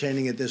not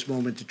pertaining at this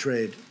moment to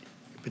trade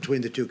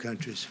between the two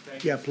countries.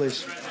 Yeah,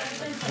 please.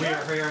 We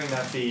are hearing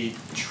that the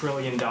 $1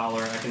 trillion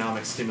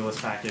economic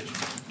stimulus package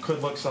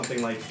could look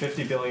something like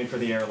 $50 billion for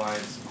the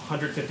airlines,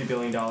 $150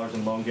 billion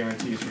in loan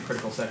guarantees for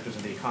critical sectors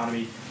of the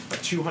economy, a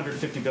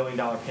 $250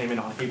 billion payment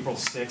on April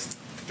 6th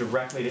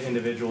directly to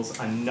individuals,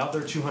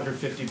 another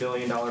 $250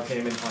 billion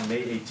payment on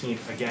May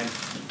 18th, again,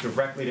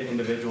 directly to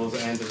individuals,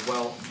 and as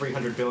well,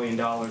 $300 billion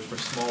for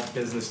small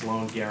business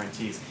loan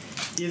guarantees.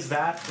 Is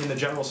that, in the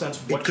general sense,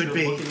 what you're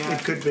looking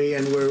at? It could be,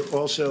 and we're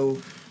also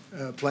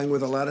playing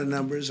with a lot of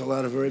numbers, a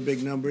lot of very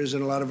big numbers,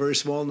 and a lot of very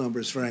small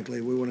numbers,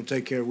 frankly. We want to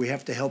take care. We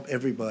have to help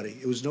everybody.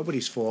 It was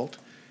nobody's fault.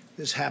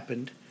 This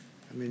happened.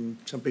 I mean,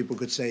 some people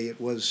could say it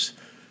was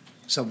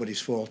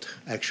somebody's fault,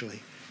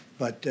 actually.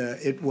 But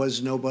it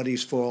was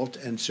nobody's fault,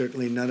 and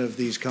certainly none of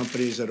these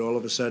companies that all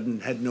of a sudden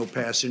had no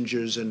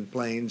passengers in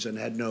planes and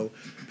had no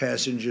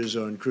passengers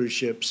on cruise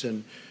ships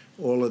and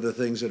all of the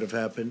things that have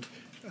happened.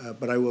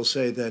 But I will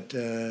say that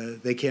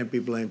they can't be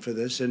blamed for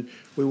this, and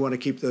we want to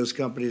keep those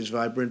companies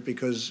vibrant,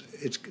 because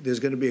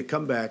there's going to be a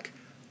comeback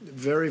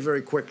very,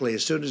 very quickly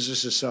as soon as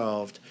this is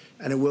solved,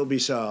 and it will be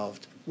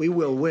solved. We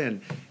will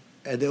win,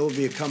 and there will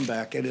be a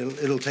comeback, and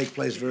it'll take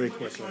place very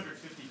quickly. $250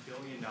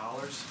 billion,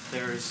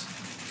 there's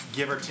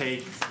give or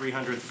take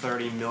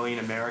 330 million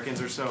Americans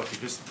or so. If you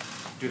just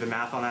do the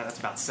math on that, that's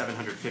about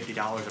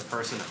 $750 a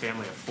person. A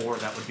family of four,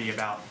 that would be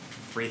about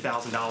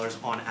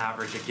 $3,000 on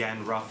average.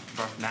 Again,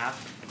 rough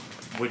math.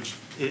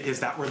 Is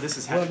that where this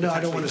is headed? Well, no,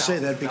 I don't want to say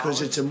that,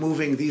 because it's a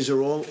moving. These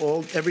are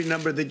all every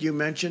number that you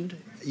mentioned.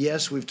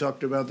 Yes, we've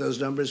talked about those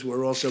numbers.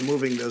 We're also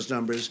moving those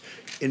numbers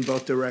in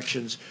both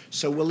directions.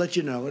 So we'll let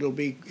you know.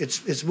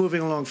 It's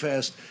moving along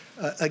fast.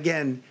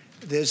 Again,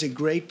 there's a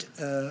great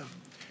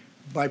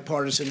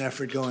bipartisan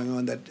effort going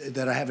on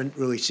that I haven't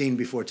really seen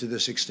before to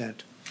this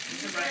extent.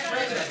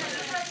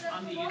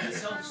 On the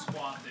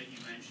self-swab that you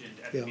mentioned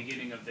at the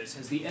beginning of this,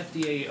 has the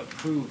FDA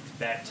approved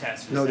that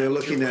test? No, they're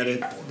looking at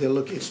it.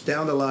 It's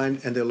down the line,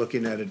 and they're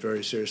looking at it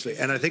very seriously.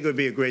 And I think it would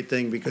be a great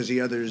thing, because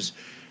the others,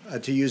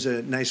 to use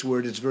a nice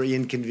word, it's very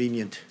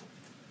inconvenient.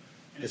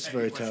 It's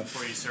very tough.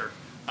 For you, sir.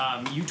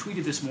 You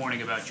tweeted this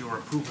morning about your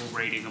approval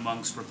rating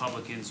amongst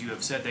Republicans. You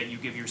have said that you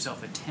give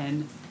yourself a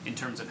 10 in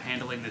terms of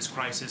handling this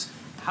crisis.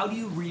 How do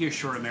you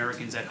reassure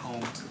Americans at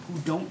home who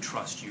don't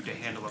trust you to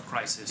handle a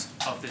crisis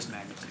of this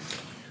magnitude?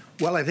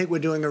 Well, I think we're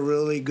doing a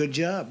really good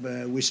job.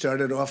 We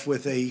started off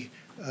with a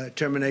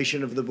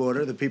termination of the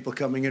border, the people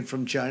coming in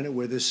from China,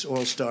 where this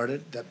all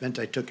started. That meant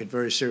I took it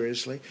very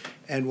seriously.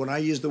 And when I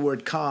use the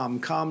word calm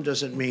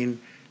doesn't mean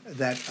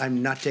that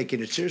I'm not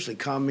taking it seriously.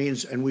 Calm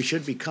means, and we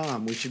should be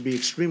calm. We should be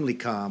extremely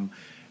calm.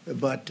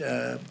 But,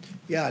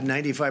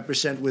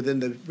 95% within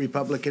the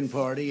Republican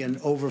Party and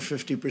over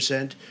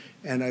 50%.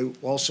 And I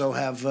also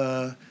have,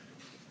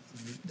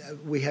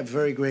 we have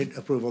very great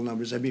approval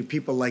numbers. I mean,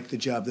 people like the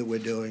job that we're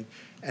doing.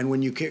 And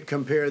when you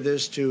compare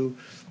this to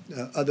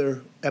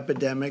other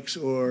epidemics,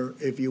 or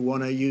if you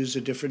want to use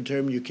a different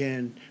term, you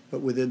can,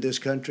 but within this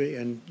country,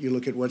 and you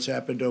look at what's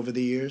happened over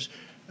the years,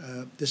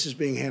 this is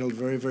being handled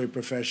very, very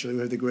professionally.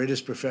 We have the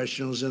greatest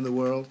professionals in the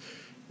world.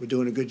 We're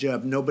doing a good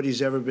job.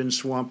 Nobody's ever been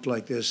swamped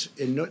like this.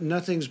 And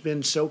nothing's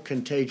been so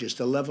contagious.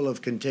 The level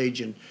of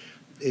contagion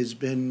has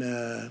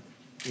been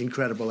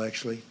incredible,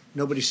 actually.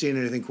 Nobody's seen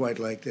anything quite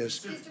like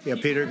this. Yeah,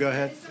 Peter, go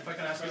ahead. If I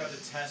can ask about the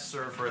tests,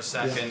 sir, for a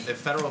second. Yeah. If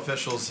federal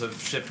officials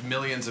have shipped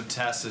millions of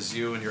tests, as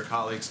you and your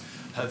colleagues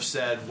have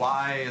said,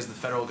 why, as the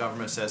federal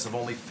government says, have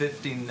only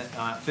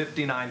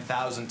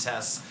 59,000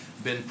 tests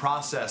been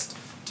processed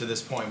to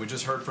this point? We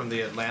just heard from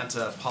the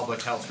Atlanta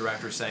public health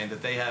director saying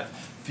that they have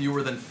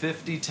fewer than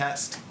 50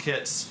 test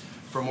kits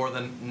for more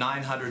than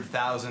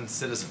 900,000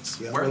 citizens.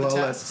 Yeah, Where are the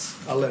tests?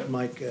 I'll let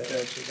Mike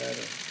answer that.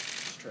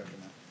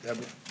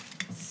 Deborah.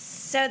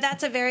 So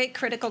that's a very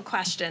critical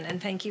question,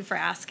 and thank you for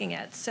asking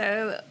it.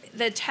 So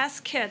the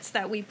test kits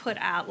that we put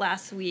out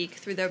last week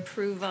through the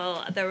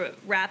approval, the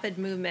rapid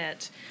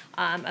movement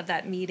of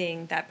that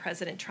meeting that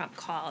President Trump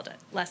called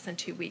less than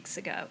 2 weeks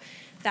ago,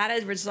 that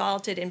has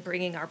resulted in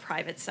bringing our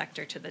private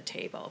sector to the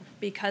table,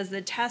 because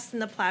the test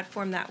and the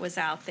platform that was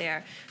out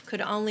there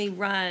could only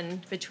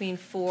run between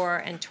 4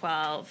 and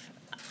 12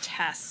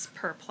 tests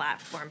per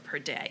platform per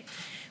day.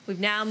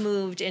 We've now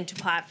moved into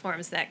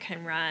platforms that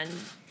can run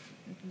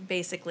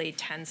basically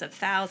tens of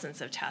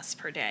thousands of tests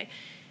per day.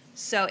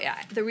 So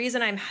the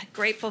reason I'm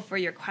grateful for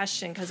your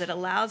question, because it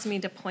allows me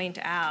to point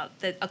out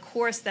that, of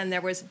course, then there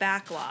was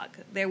backlog.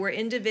 There were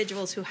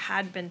individuals who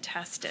had been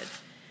tested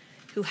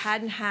who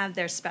hadn't had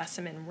their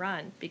specimen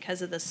run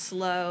because of the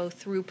slow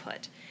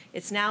throughput.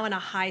 It's now in a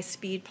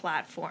high-speed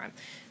platform.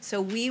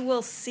 So we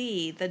will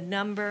see the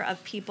number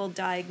of people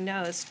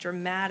diagnosed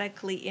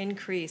dramatically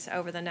increase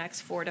over the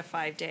next 4 to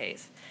 5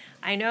 days.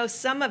 I know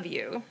some of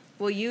you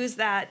will use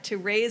that to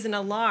raise an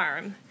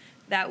alarm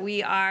that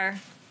we are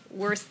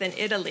worse than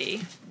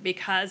Italy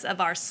because of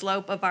our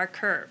slope of our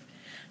curve.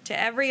 To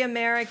every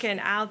American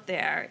out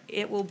there,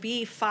 it will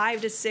be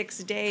 5 to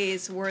 6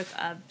 days worth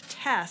of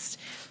tests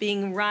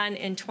being run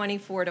in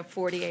 24 to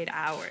 48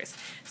 hours.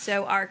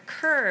 So our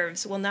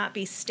curves will not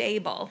be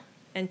stable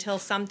until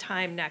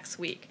sometime next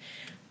week.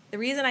 The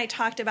reason I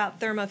talked about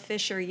Thermo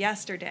Fisher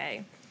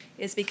yesterday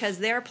is because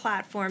their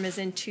platform is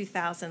in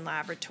 2,000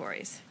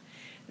 laboratories.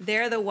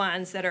 They're the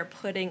ones that are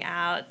putting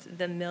out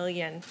the 1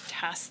 million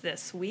tests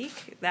this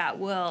week that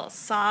will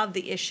solve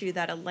the issue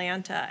that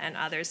Atlanta and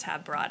others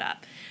have brought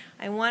up.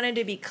 I wanted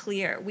to be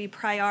clear. We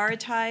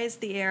prioritize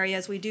the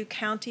areas. We do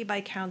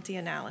county-by-county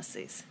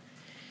analyses.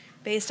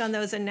 Based on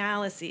those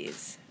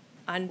analyses,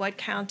 on what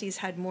counties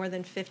had more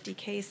than 50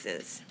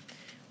 cases,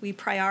 we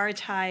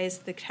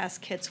prioritize the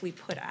test kits we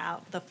put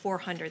out, the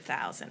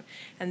 400,000.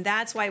 And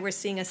that's why we're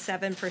seeing a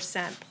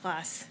 7%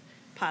 plus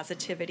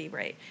positivity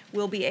rate.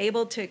 We'll be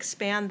able to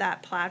expand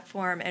that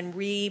platform and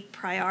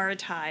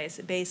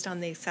reprioritize based on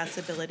the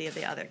accessibility of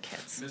the other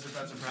kits. Mr.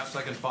 President, perhaps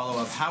I can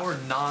follow up. How are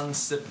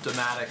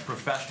non-symptomatic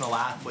professional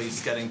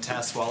athletes getting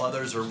tests while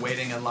others are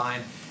waiting in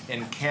line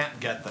and can't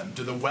get them?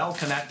 Do the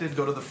well-connected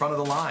go to the front of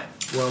the line?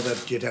 Well,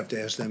 you'd have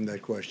to ask them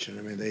that question.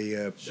 I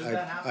mean,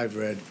 I've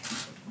read.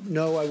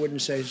 No, I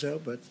wouldn't say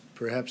so, but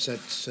perhaps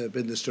that's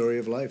been the story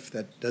of life.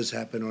 That does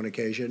happen on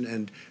occasion,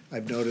 and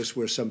I've noticed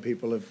where some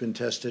people have been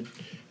tested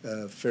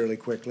fairly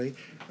quickly.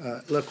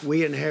 Look,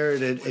 we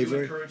inherited a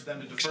very... encourage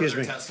them to defer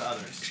their tests to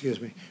others?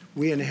 Excuse me.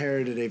 We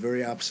inherited a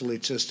very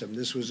obsolete system.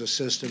 This was a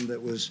system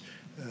that was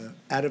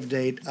out of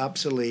date,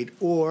 obsolete,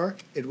 or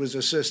it was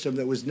a system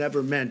that was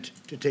never meant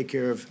to take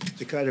care of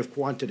the kind of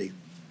quantity,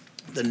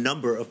 the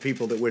number of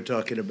people that we're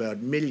talking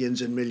about,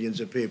 millions and millions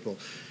of people.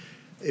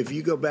 If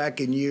you go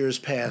back in years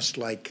past,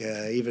 like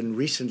even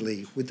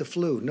recently with the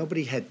flu,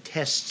 nobody had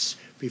tests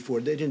before.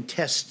 They didn't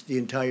test the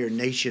entire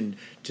nation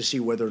to see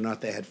whether or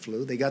not they had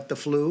flu. They got the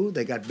flu,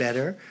 they got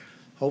better.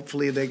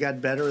 Hopefully they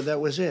got better,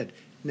 that was it.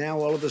 Now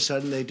all of a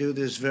sudden they do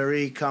this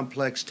very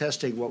complex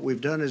testing. What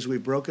we've done is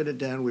we've broken it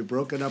down, we've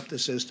broken up the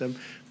system,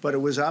 but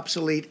it was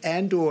obsolete,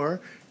 and or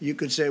you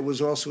could say it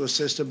was also a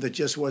system that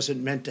just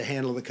wasn't meant to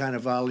handle the kind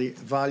of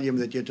volume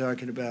that you're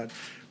talking about.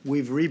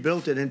 We've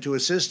rebuilt it into a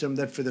system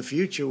that for the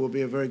future will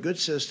be a very good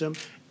system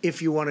if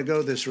you want to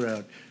go this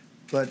route.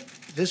 But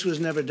this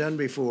was never done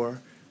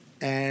before,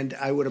 and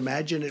I would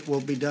imagine it will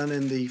be done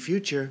in the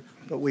future,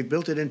 but we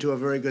built it into a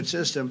very good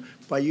system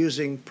by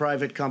using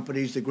private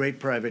companies, the great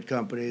private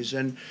companies.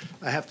 And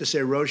I have to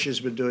say Roche has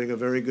been doing a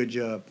very good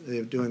job.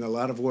 They're doing a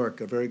lot of work,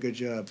 a very good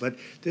job. But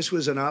this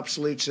was an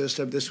obsolete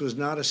system. This was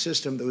not a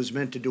system that was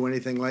meant to do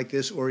anything like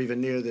this or even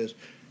near this.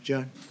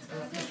 John?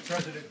 Mr.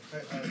 President,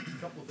 a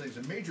couple of things.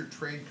 A major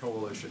trade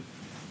coalition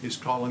is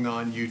calling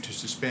on you to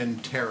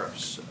suspend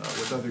tariffs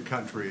with other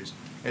countries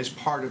as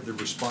part of the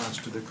response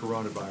to the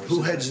coronavirus.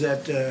 Who heads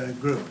that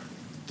group?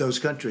 Those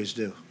countries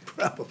do,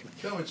 probably.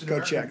 No, it's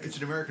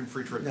an American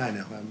free trade. I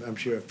know. I'm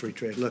sure of free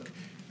trade. Look,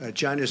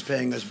 China's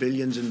paying us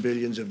billions and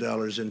billions of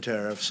dollars in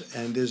tariffs,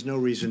 and there's no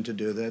reason to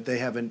do that. They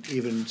haven't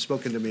even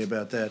spoken to me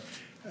about that.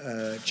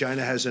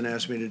 China hasn't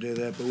asked me to do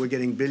that, but we're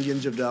getting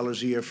billions of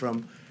dollars a year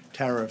from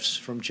tariffs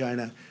from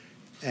China,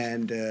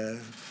 and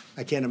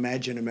I can't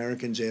imagine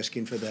Americans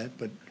asking for that,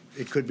 but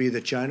it could be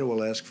that China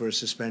will ask for a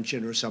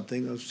suspension or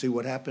something. We'll see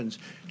what happens.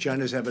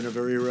 China's having a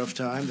very rough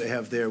time. They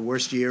have their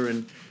worst year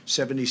in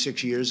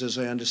 76 years, as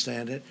I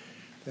understand it.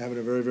 They're having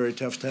a very, very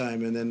tough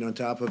time, and then on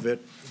top of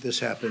it, this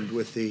happened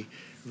with the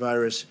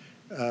virus.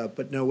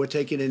 But no, we're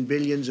taking in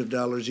billions of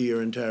dollars a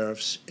year in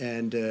tariffs,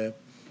 and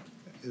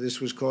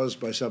this was caused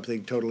by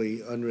something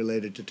totally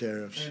unrelated to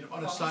tariffs. And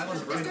on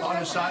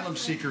asylum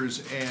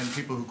seekers and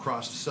people who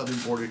cross the southern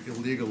border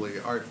illegally,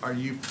 are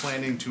you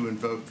planning to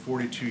invoke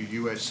 42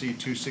 U.S.C.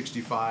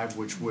 265,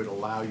 which would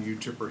allow you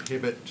to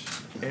prohibit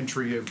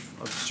entry of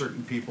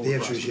certain people the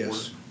across answer is the border?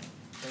 Yes.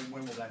 And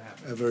when will that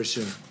happen? Very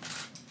soon.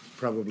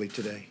 probably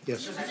today.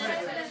 Yes? Mr.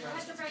 President,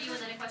 question for you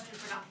and then a question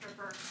for Dr.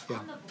 Birx. Yeah.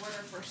 On the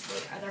border, firstly,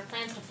 are there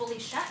plans to fully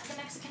shut the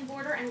Mexican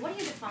border? And what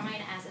do you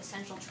define as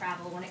essential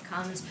travel when it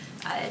comes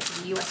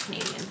to the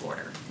U.S.-Canadian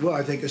border? Well,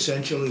 I think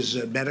essential is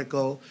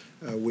medical.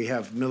 We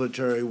have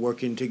military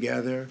working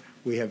together.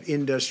 We have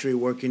industry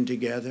working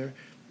together.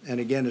 And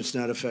again, it's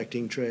not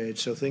affecting trade,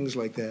 so things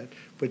like that.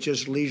 But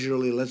just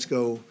leisurely, let's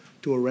go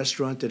to a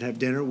restaurant and have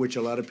dinner, which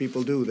a lot of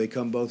people do. They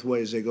come both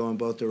ways. They go in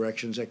both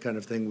directions, that kind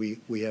of thing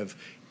we have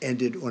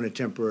ended on a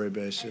temporary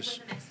basis.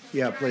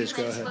 Yeah, please,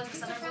 go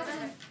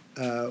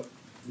ahead.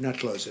 Not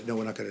close it. No,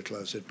 we're not going to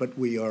close it. But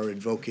we are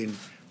invoking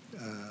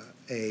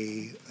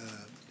a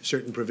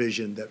certain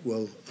provision that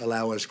will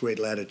allow us great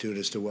latitude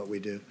as to what we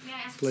do. May I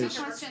ask Please.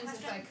 two questions,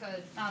 if I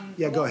could?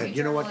 Yeah, go ahead.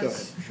 You know what? Go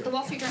ahead. Sure. The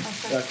Wall Street Journal.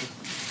 Doctor.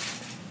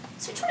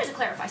 So I just wanted to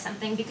clarify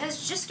something,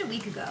 because just a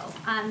week ago,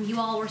 you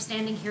all were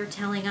standing here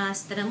telling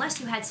us that unless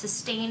you had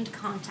sustained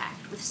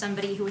contact with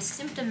somebody who was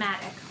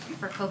symptomatic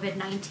for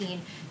COVID-19,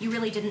 you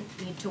really didn't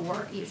need to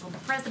worry. You told the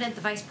president,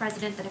 the vice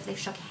president, that if they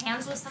shook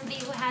hands with somebody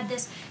who had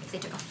this, if they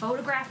took a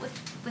photograph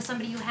with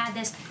somebody who had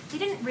this, they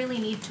didn't really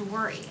need to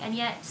worry. And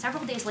yet,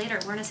 several days later,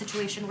 we're in a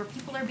situation where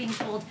people are being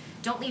told,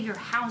 don't leave your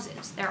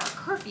houses. There are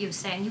curfews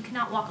saying you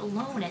cannot walk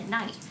alone at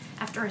night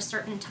after a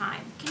certain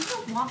time. Can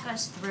you walk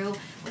us through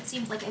what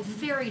seems like a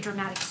very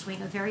dramatic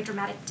swing, a very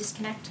dramatic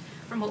disconnect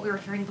from what we were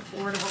hearing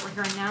before to what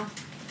we're hearing now?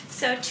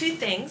 So two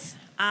things.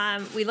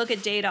 We look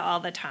at data all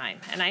the time,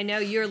 and I know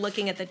you're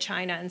looking at the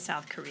China and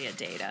South Korea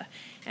data.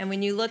 And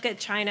when you look at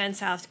China and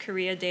South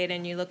Korea data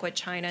and you look what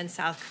China and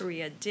South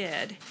Korea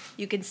did,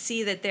 you can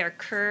see that their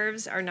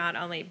curves are not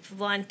only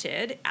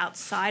blunted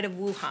outside of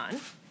Wuhan,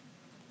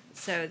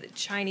 so the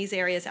Chinese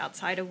areas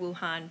outside of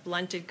Wuhan,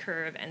 blunted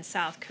curve, and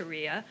South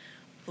Korea,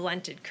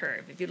 blunted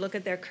curve. If you look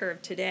at their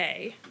curve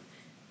today,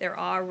 they're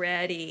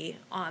already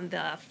on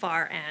the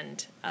far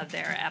end of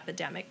their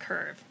epidemic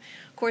curve.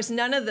 Of course,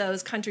 none of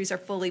those countries are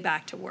fully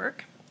back to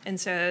work, and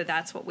so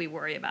that's what we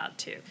worry about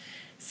too.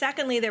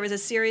 Secondly, there was a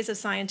series of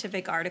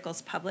scientific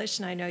articles published,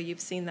 and I know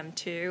you've seen them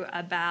too,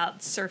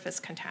 about surface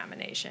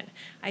contamination.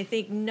 I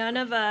think none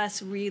of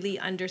us really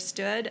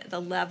understood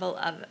the level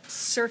of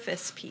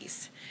surface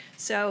piece.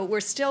 So we're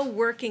still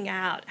working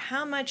out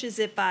how much is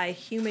it by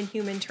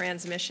human-human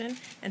transmission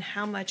and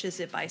how much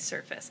is it by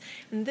surface.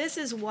 And this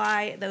is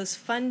why those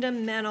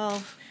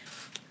fundamental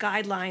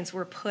guidelines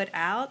were put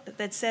out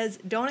that says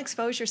don't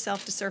expose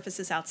yourself to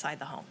surfaces outside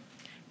the home.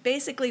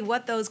 Basically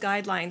what those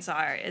guidelines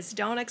are is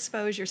don't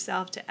expose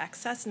yourself to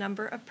excess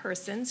number of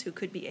persons who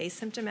could be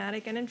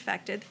asymptomatic and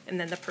infected, and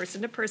then the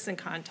person-to-person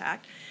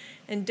contact,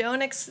 and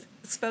don't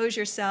expose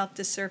yourself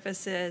to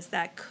surfaces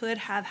that could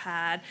have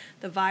had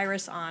the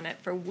virus on it,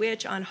 for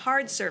which on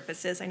hard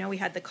surfaces, I know we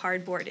had the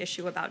cardboard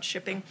issue about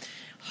shipping,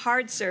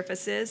 hard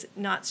surfaces,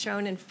 not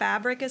shown in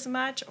fabric as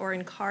much or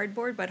in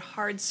cardboard, but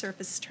hard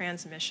surface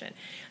transmission.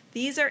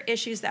 These are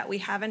issues that we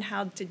haven't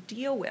had to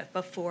deal with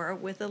before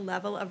with the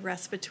level of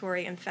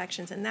respiratory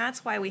infections, and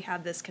that's why we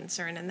have this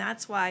concern, and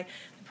that's why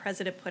the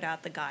president put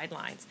out the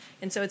guidelines.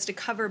 And so it's to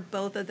cover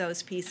both of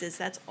those pieces.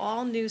 That's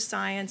all new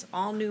science,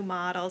 all new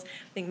models.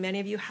 I think many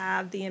of you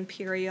have the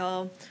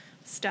Imperial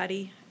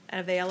study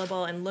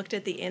available and looked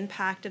at the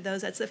impact of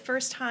those. That's the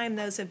first time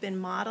those have been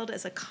modeled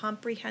as a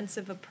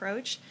comprehensive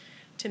approach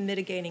to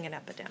mitigating an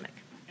epidemic.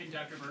 And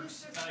Dr.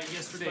 Birx,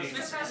 yesterday...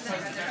 Mr.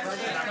 President,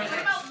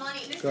 what about money?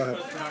 Go ahead.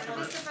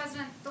 Mr.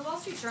 President, the Wall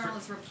Street Journal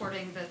is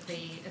reporting that the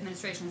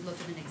administration has looked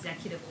at an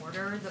executive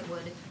order that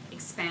would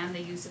expand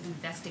the use of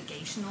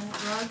investigational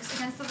drugs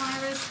against the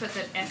virus, but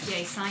that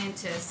FDA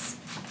scientists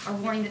are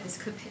warning that this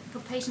could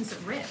put patients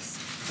at risk.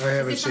 I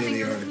haven't Is this seen the something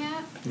you're article.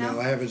 looking at? No,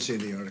 I haven't seen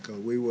the article.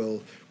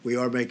 We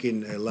are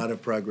making a lot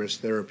of progress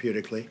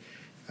therapeutically,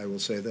 I will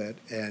say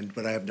that,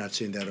 but I have not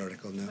seen that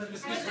article, no.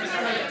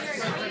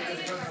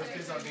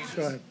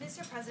 Go ahead.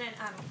 Mr. President,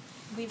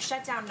 we've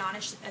shut down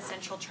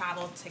non-essential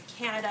travel to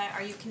Canada.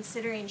 Are you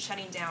considering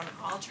shutting down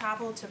all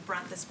travel to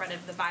brunt the spread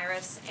of the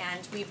virus?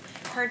 And we've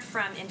heard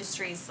from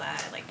industries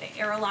like the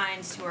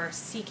airlines who are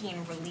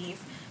seeking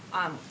relief.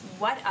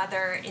 What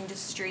other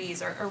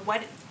industries or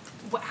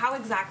how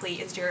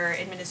exactly is your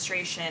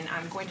administration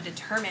going to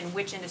determine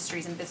which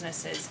industries and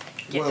businesses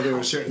get Well, there are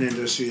help? certain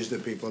industries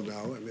that people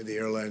know. I mean, the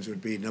airlines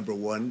would be number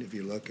one if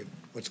you look at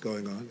what's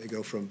going on. They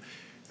go from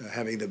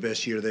having the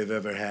best year they've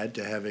ever had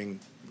to having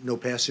no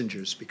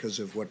passengers because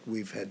of what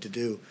we've had to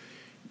do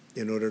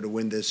in order to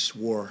win this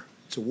war.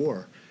 It's a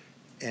war.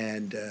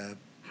 And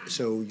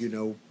so,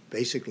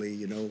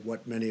 basically,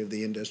 what many of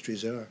the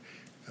industries are.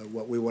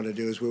 What we want to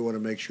do is we want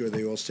to make sure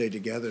they all stay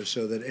together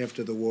so that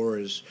after the war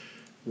is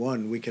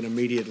won, we can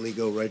immediately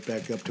go right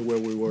back up to where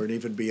we were and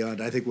even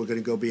beyond. I think we're going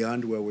to go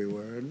beyond where we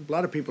were. And a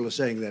lot of people are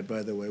saying that,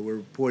 by the way. We're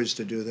poised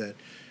to do that.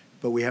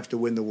 But we have to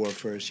win the war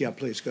first. Yeah,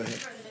 please, go ahead.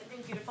 President,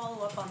 thank you to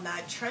follow up on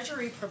that.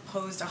 Treasury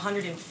proposed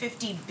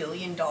 $150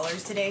 billion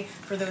today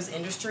for those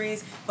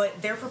industries,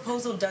 but their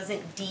proposal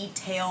doesn't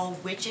detail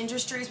which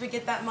industries would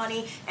get that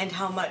money and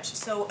how much.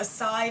 So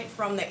aside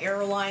from the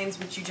airlines,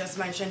 which you just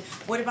mentioned,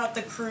 what about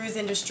the cruise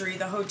industry,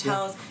 the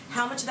hotels? Yeah.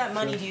 How much of that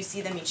money do you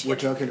see them each We're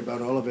getting? talking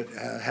about all of it.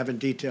 Haven't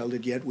detailed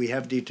it yet. We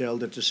have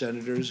detailed it to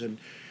senators and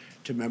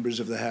to members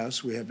of the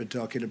House. We have been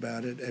talking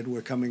about it, and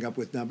we're coming up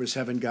with numbers.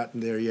 Haven't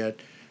gotten there yet,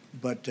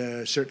 but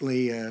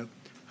certainly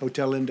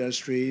hotel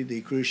industry,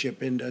 the cruise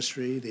ship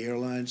industry, the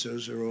airlines,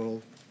 those are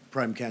all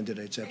prime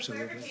candidates,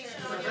 absolutely.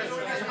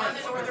 On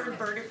the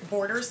northern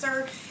border,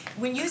 sir,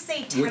 when you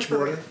say Which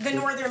border? the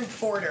northern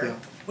border, Yeah.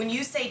 when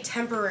you say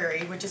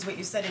temporary, which is what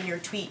you said in your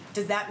tweet,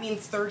 does that mean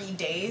 30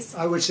 days?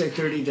 I would say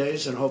 30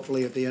 days, and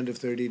hopefully at the end of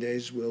 30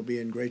 days, we'll be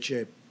in great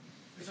shape.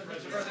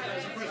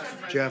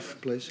 Jeff,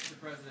 please. Mr.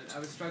 President, I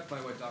was struck by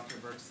what Dr.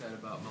 Burke said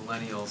about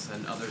millennials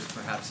and others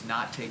perhaps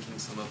not taking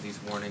some of these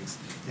warnings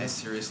as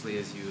seriously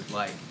as you would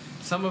like.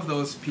 Some of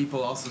those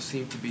people also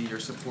seem to be your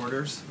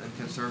supporters and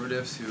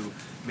conservatives who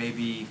may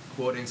be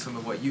quoting some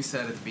of what you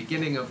said at the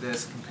beginning of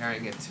this,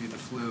 comparing it to the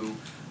flu.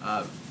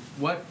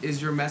 What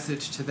is your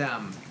message to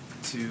them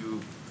to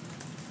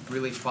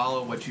really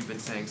follow what you've been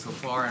saying so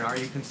far, and are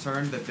you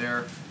concerned that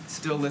they're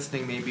still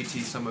listening maybe to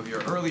some of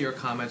your earlier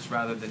comments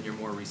rather than your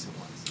more recent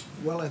ones?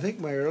 Well, I think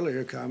my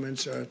earlier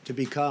comments are to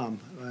be calm.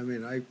 I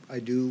mean, I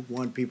do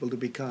want people to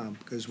be calm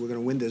because we're going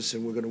to win this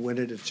and we're going to win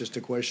it. It's just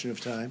a question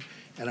of time.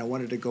 And I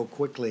wanted to go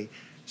quickly.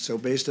 So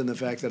based on the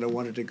fact that I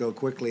wanted to go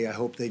quickly, I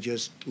hope they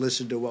just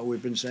listen to what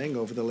we've been saying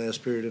over the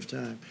last period of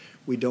time.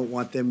 We don't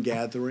want them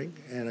gathering,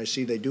 and I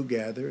see they do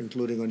gather,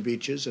 including on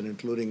beaches and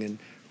including in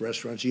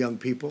restaurants, young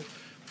people.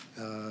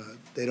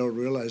 They don't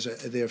realize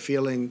they're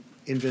feeling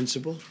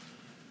invincible.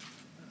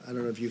 I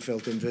don't know if you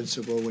felt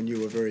invincible when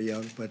you were very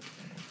young, but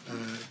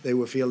they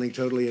were feeling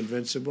totally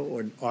invincible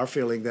or are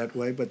feeling that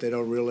way, but they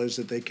don't realize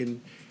that they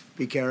can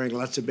be carrying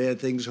lots of bad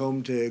things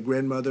home to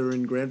grandmother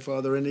and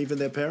grandfather and even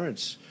their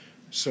parents.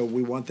 So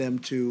we want them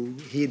to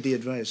heed the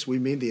advice. We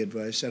mean the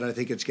advice, and I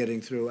think it's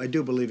getting through. I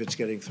do believe it's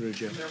getting through,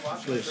 Jim. If they're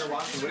watching, Please.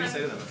 what do you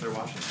say to them if they're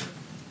watching?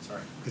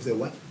 Sorry. If they're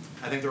what?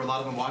 I think there are a lot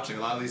of them watching.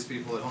 A lot of these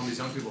people at home, these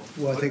young people.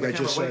 Well, I think I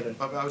just said it.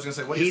 I was going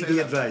to say, what do you Heed say the to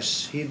them?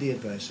 advice. Heed the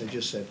advice. I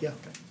just said, yeah.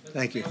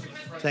 Thank you.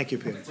 Thank you,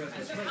 Peter. Mr.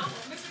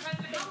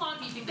 President, how long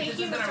do you think Thank this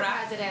you, is going to Mr.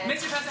 wrap? President.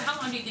 Mr. President,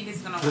 how long do you think this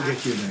is going to We'll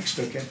last? get you next,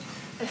 okay?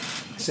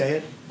 Say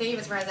it. Thank you,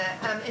 Mr.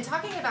 President. In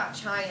talking about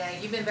China,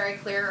 you've been very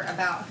clear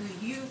about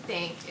who you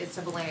think is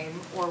to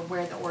blame or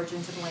where the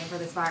origin to blame for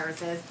this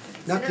virus is.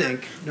 Not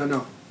think.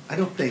 No. I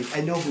don't think.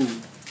 I know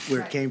where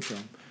Right. it came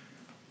from.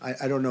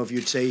 I don't know if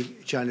you'd say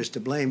China's to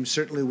blame.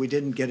 Certainly we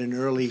didn't get an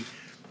early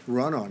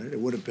run on it.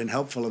 It would have been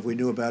helpful if we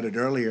knew about it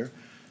earlier.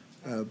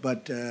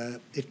 But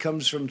it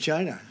comes from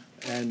China.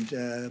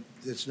 And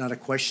it's not a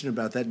question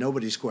about that.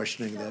 Nobody's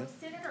questioning that.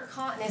 Senator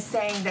Cotton is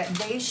saying that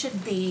they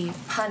should be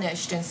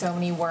punished, in so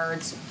many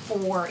words,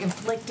 for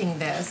inflicting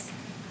this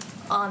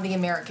on the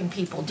American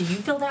people. Do you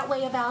feel that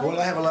way about it? Well,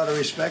 I have a lot of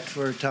respect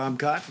for Tom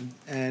Cotton,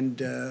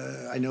 and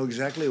I know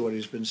exactly what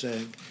he's been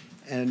saying.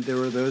 And there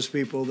are those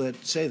people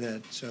that say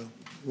that. So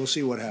we'll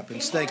see what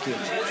happens. Thank you.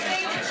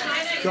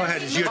 Go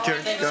ahead. It's your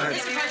turn. Go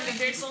ahead.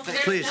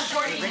 Please.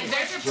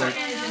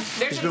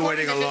 He's been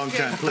waiting a long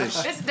time. Please.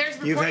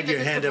 You've had your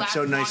hand up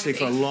so nicely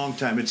for a long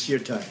time. It's your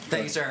time.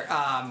 Thank you, sir.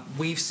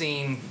 We've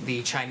seen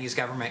the Chinese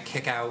government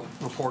kick out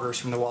reporters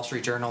from the Wall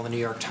Street Journal, the New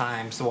York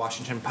Times, the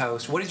Washington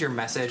Post. What is your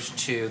message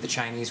to the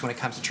Chinese when it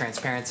comes to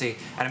transparency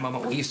at a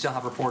moment where you still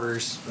have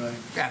reporters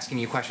asking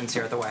you questions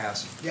here at the White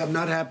House? Yeah, I'm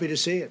not happy to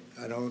see it.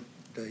 I don't,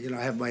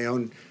 I have my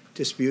own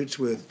disputes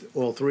with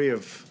all three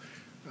of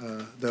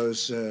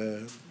those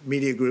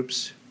media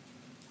groups.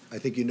 I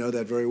think you know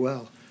that very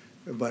well.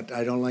 But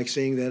I don't like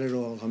seeing that at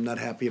all. I'm not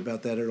happy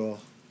about that at all.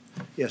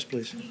 Yes,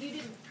 please. You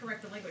didn't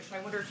correct the language, so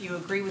I wonder if you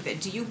agree with it.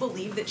 Do you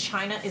believe that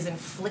China is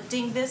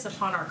inflicting this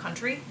upon our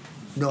country?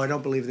 No, I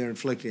don't believe they're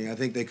inflicting. I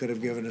think they could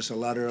have given us a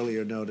lot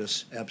earlier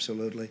notice.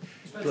 Absolutely.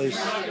 Please.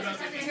 Go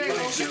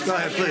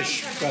ahead,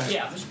 please. Go ahead.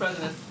 Yeah, Mr.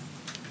 President,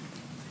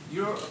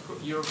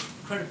 your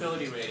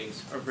credibility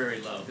ratings are very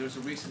low. There was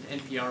a recent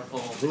NPR poll.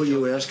 Who are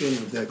you asking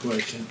that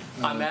question?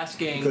 I'm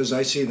asking... Because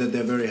I see that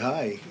they're very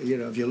high.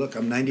 If you look,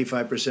 I'm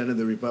 95% of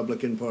the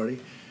Republican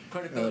Party.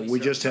 We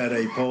just had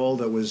a poll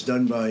that was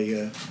done by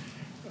a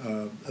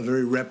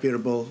very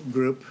reputable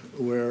group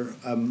where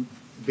I'm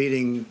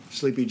beating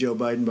Sleepy Joe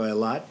Biden by a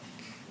lot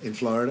in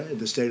Florida, in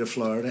the state of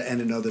Florida, and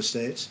in other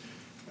states.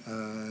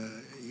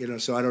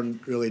 So I don't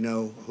really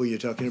know who you're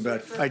talking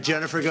about. All right,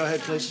 Jennifer, go ahead,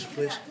 please.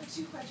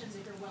 Two questions,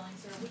 if you're willing,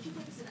 sir. Would you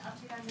give us an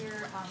update on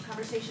your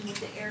conversation with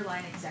the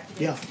airline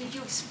executives? Yeah. Did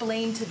you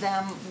explain to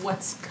them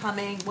what's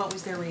coming? What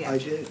was their reaction? I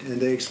did,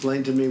 and they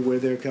explained to me where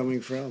they're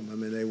coming from. I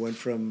mean, they went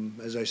from,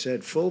 as I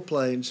said, full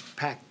planes,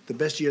 packed, the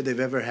best year they've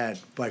ever had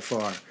by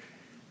far,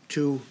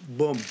 to,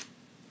 boom,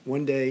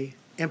 one day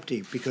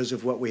empty because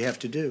of what we have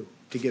to do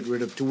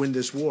to win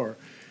this war.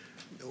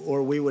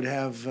 Or we would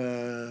have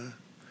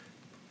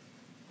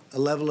a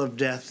level of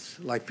death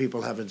like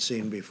people haven't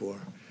seen before.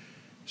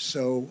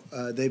 So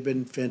they've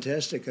been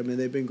fantastic. I mean,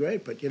 they've been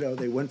great. But, you know,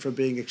 they went from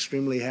being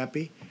extremely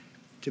happy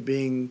to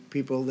being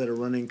people that are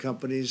running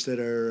companies that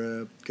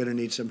are going to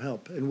need some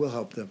help. And we'll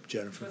help them,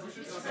 Jennifer. On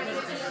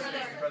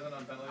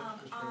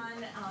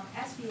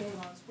SBA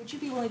loans, would you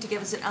be willing to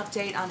give us an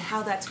update on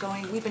how that's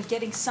going? We've been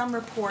getting some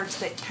reports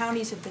that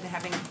counties have been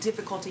having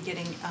difficulty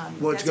getting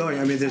Well, it's going.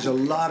 I mean, there's a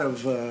lot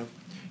of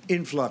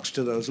influx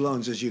to those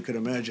loans, as you can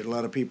imagine. A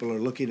lot of people are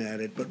looking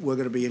at it, but we're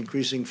going to be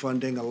increasing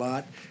funding a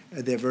lot.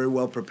 They're very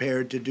well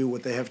prepared to do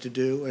what they have to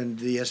do, and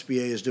the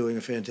SBA is doing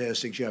a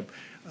fantastic job.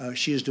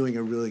 She is doing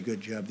a really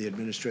good job, the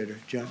administrator.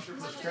 John?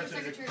 Mr.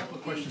 President, a couple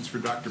of questions for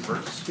Dr.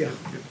 Burks, Yeah.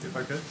 if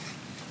I could.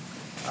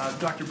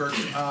 Dr. Burks,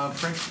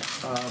 French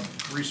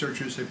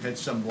researchers have had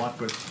some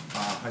luck with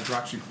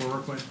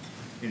hydroxychloroquine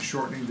in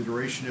shortening the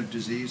duration of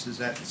disease. Is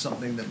that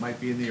something that might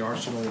be in the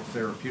arsenal of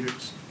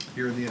therapeutics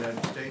here in the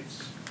United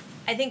States?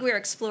 I think we're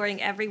exploring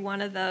every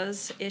one of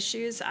those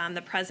issues.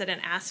 The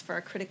president asked for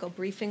a critical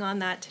briefing on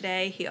that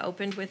today. He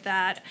opened with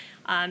that.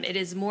 It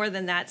is more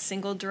than that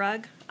single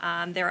drug.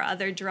 There are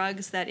other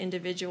drugs that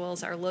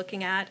individuals are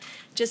looking at.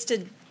 Just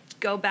to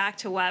go back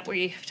to what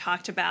we've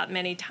talked about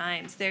many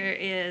times, there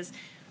is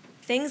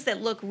things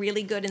that look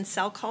really good in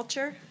cell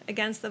culture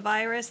against the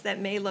virus that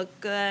may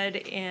look good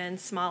in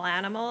small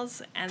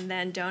animals and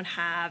then don't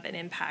have an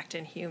impact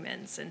in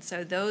humans. And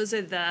so those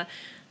are the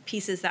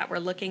pieces that we're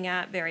looking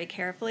at very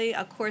carefully.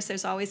 Of course,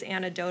 there's always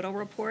anecdotal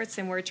reports,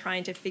 and we're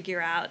trying to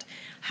figure out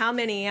how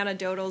many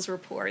anecdotal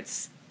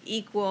reports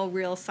equal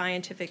real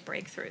scientific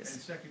breakthroughs.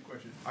 And second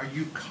question, are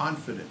you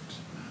confident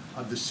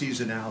of the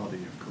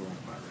seasonality of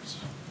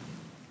coronavirus?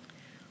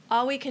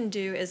 All we can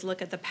do is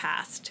look at the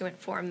past to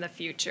inform the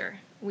future.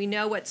 We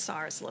know what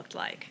SARS looked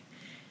like.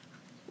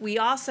 We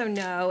also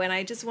know, and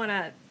I just want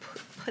to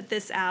put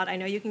this out, I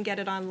know you can get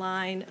it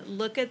online,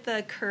 look at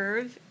the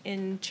curve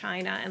in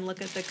China and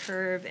look at the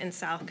curve in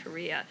South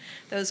Korea.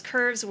 Those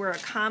curves were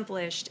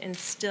accomplished in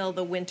still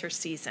the winter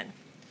season.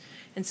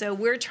 And so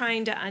we're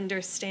trying to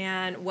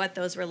understand what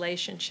those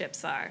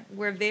relationships are.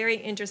 We're very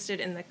interested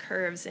in the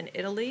curves in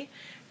Italy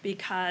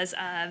because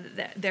of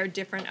their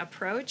different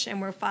approach,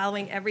 and we're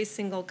following every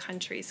single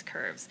country's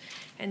curves.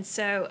 And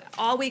so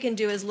all we can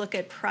do is look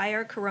at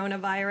prior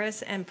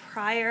coronavirus and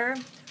prior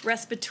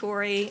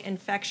respiratory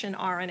infection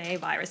RNA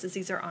viruses.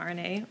 These are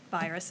RNA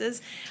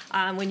viruses.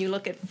 When you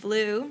look at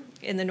flu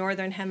in the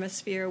northern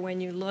hemisphere, when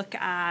you look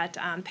at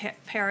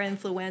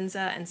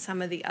parainfluenza and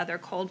some of the other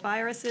cold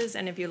viruses,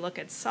 and if you look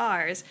at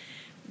SARS,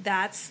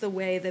 that's the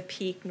way the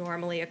peak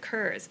normally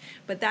occurs.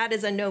 But that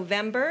is a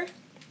November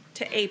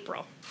to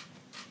April.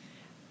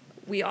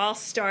 We all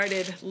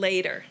started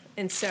later.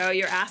 And so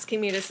you're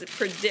asking me to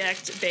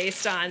predict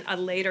based on a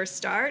later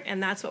start,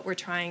 and that's what we're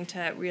trying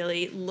to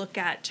really look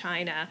at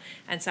China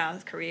and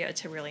South Korea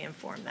to really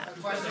inform that.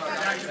 All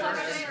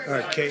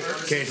right,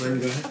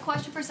 Caitlin, go ahead. A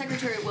question for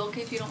Secretary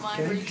Wilkie, if you don't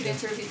mind, or you could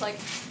answer if you'd like.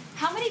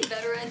 How many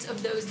veterans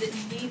of those that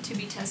need to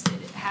be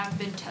tested have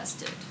been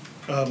tested?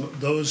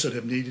 Those that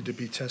have needed to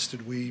be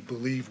tested, we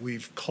believe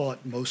we've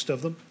caught most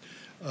of them.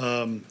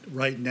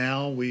 Right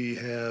now, we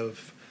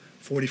have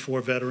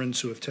 44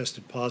 veterans who have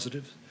tested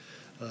positive.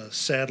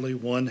 Sadly,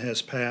 one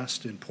has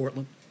passed in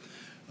Portland.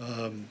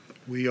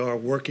 We are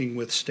working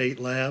with state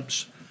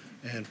labs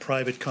and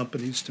private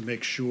companies to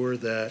make sure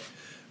that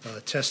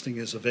testing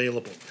is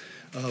available.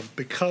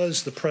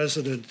 Because the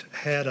president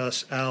had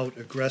us out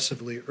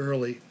aggressively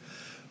early,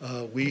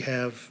 we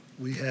have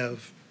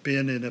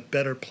been in a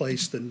better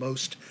place than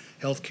most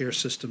healthcare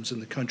systems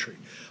in the country.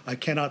 I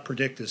cannot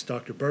predict, as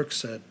Dr. Burke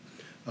said,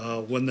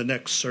 when the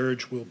next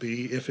surge will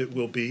be, if it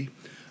will be.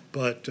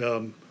 But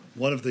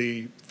one of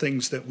the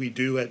things that we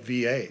do at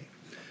VA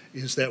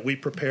is that we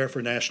prepare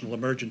for national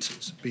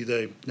emergencies, be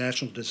they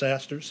national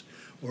disasters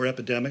or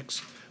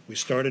epidemics. We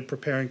started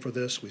preparing for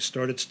this. We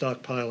started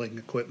stockpiling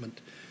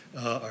equipment.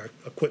 Our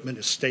equipment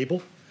is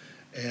stable,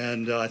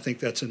 and I think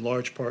that's in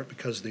large part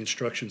because of the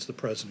instructions the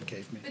president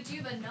gave me. But do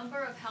you have a number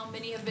of how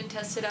many have been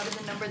tested out of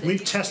the number that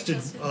We've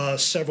tested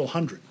several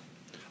hundred.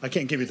 I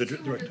can't give you the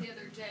direct. The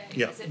other day.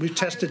 Yeah, we've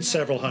tested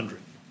several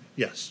hundred.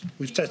 Yes,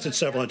 we've tested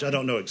several hundred. I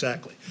don't know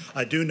exactly.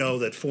 I do know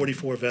that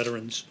 44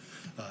 veterans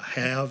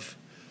have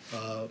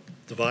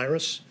the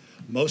virus.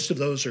 Most of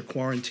those are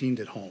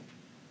quarantined at home.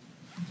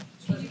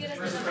 Go ahead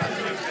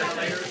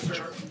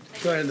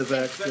in the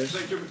back, please.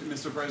 Thank you,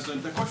 Mr.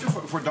 President. The question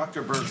for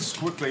Dr. Burks,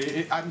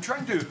 quickly. I'm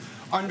trying to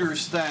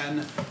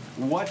understand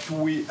what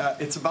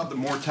it's about the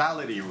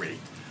mortality rate.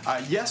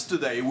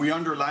 Yesterday, we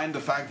underlined the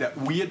fact that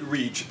we had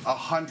reached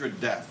 100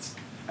 deaths.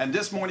 And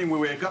this morning, we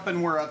wake up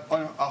and we're at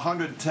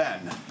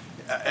 110.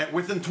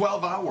 Within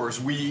 12 hours,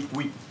 we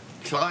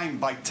climbed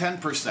by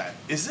 10%.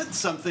 Is it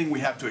something we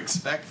have to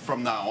expect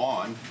from now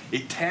on, a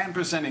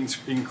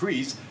 10%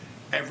 increase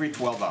every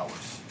 12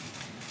 hours?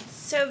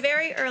 So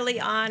very early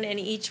on in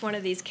each one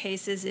of these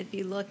cases, if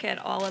you look at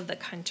all of the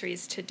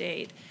countries to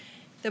date,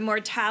 the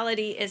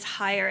mortality is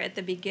higher at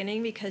the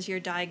beginning because you're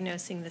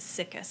diagnosing the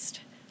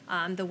sickest,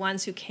 the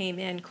ones who came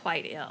in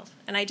quite ill.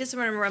 And I just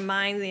want to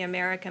remind the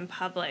American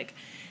public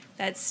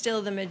that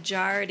still the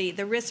majority,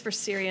 the risk for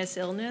serious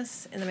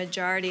illness in the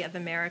majority of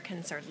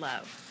Americans are low.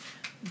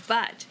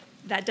 But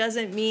that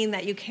doesn't mean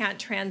that you can't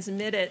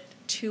transmit it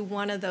to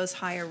one of those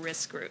higher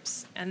risk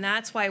groups. And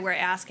that's why we're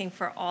asking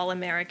for all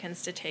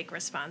Americans to take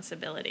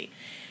responsibility.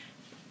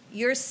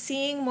 You're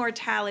seeing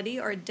mortality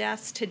or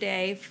deaths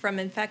today from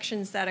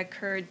infections that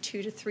occurred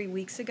 2 to 3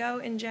 weeks ago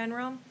in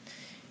general.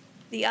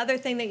 The other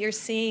thing that you're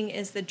seeing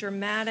is the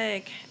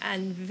dramatic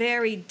and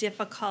very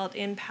difficult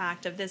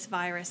impact of this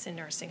virus in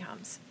nursing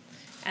homes.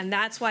 And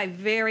that's why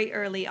very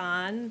early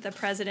on, the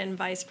president and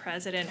vice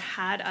president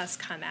had us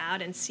come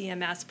out and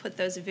CMS put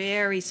those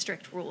very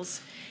strict rules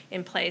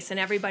in place. And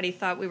everybody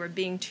thought we were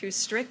being too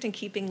strict and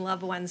keeping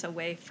loved ones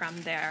away from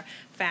their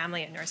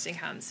family in nursing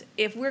homes.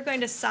 If we're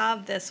going to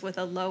solve this with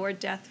a lower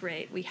death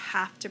rate, we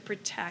have to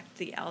protect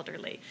the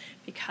elderly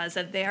because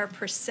of their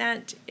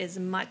percent is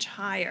much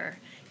higher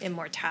in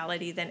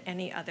mortality than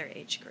any other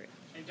age group.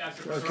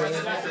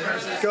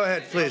 Go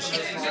ahead, please.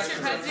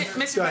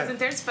 Mr. President,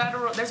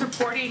 there's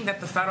reporting that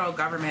the federal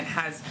government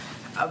has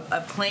a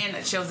plan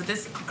that shows that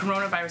this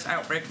coronavirus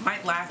outbreak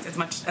might last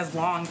as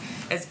long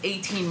as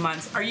 18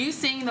 months. Are you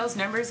seeing those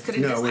numbers? Could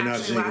it No, we're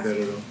not seeing last? that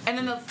at all. And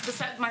then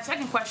my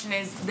second question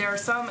is, there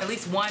are at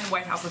least one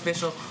White House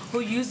official who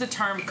used the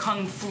term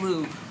Kung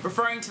flu,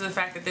 referring to the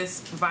fact that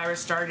this virus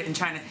started in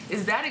China.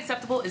 Is that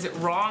acceptable? Is it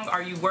wrong?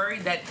 Are you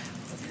worried that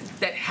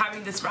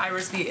having this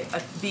virus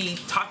be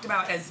talked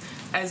about as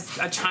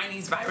a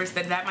Chinese virus,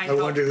 that might I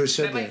wonder who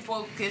said that.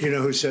 Focus, you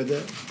know who said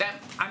that?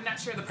 I'm not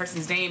sure the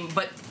person's name,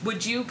 but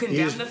would you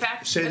condemn the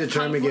fact say that the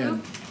term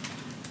again?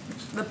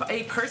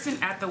 A person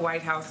at the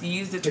White House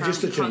used the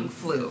term Kung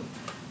flu.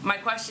 My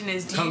question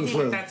is, do you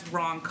think that's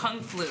wrong, Kung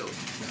flu?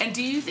 And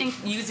do you think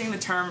using the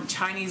term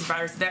Chinese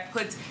virus, that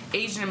puts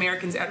Asian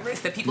Americans at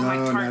risk, that people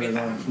might target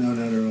that? No,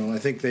 not at all. I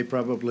think they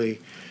probably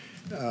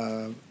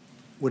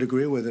would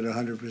agree with it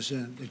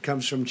 100%. It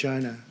comes from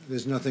China.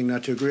 There's nothing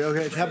not to agree.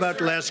 Okay, how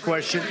about last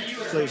question?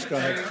 Please go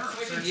ahead.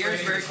 Switching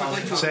gears very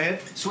quickly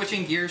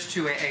switching gears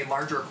to a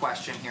larger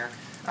question here.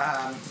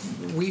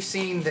 We've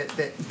seen that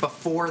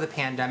before the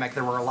pandemic,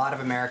 there were a lot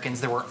of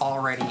Americans that were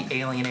already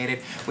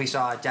alienated. We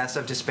saw deaths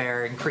of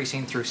despair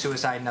increasing through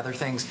suicide and other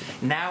things.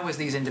 Now, as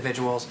these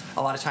individuals,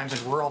 a lot of times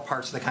in rural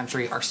parts of the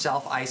country, are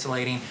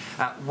self-isolating,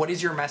 what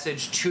is your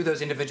message to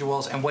those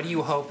individuals, and what do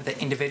you hope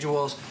that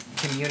individuals,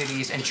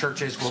 communities, and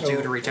churches will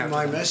do to reach out to them?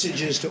 My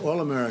message is to all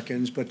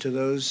Americans, but to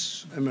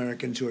those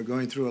Americans who are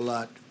going through a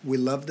lot, we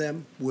love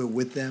them, we're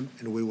with them,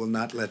 and we will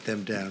not let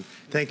them down.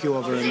 Thank you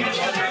all very much.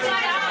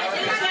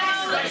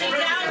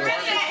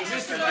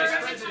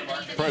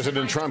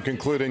 President Trump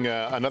concluding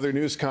another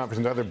news conference,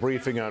 another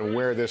briefing on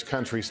where this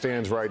country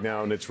stands right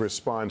now in its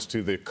response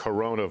to the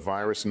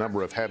coronavirus. A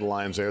number of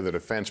headlines there. The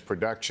Defense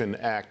Production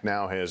Act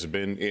now has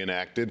been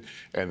enacted,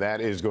 and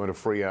that is going to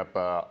free up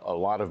a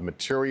lot of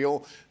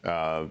material.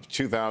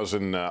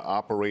 2,000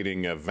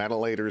 operating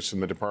ventilators from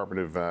the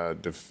Department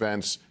of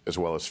Defense, as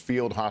well as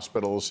field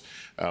hospitals,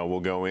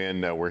 will go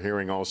in. We're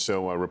hearing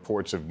also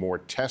reports of more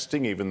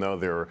testing, even though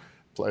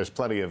there's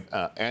plenty of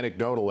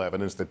anecdotal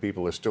evidence that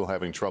people are still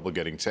having trouble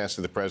getting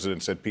tested. The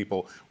president said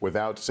people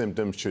without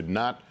symptoms should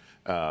not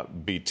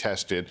be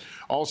tested.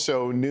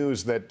 Also,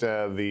 news that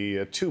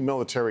the 2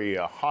 military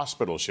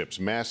hospital ships,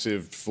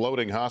 massive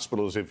floating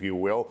hospitals, if you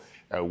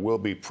will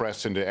be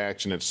pressed into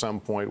action at some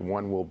point.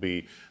 One will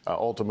be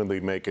ultimately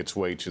make its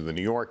way to the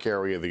New York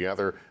area. The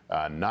other,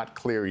 not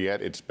clear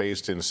yet. It's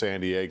based in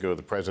San Diego.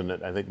 The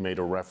president, I think, made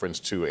a reference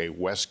to a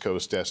West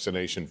Coast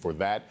destination for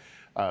that.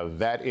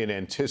 That in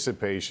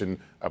anticipation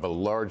of a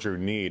larger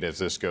need as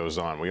this goes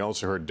on. We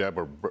also heard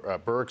Deborah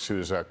Birx,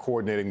 who's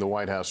coordinating the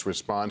White House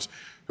response,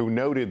 who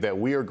noted that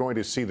we are going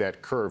to see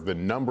that curve, the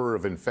number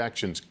of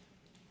infections,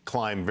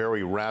 climb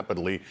very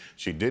rapidly.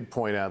 She did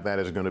point out that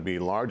is going to be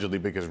largely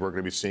because we're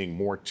going to be seeing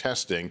more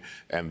testing,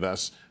 and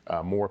thus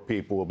more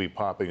people will be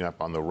popping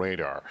up on the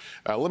radar.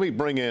 Let me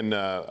bring in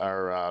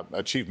our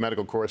chief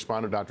medical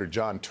correspondent, Dr.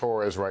 John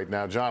Torres, right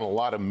now. John, a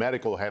lot of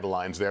medical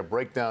headlines there.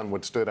 Break down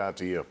what stood out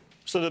to you.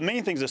 So the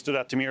main things that stood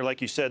out to me are,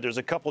 like you said, there's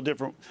a couple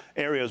different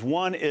areas.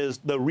 One is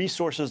the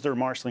resources they're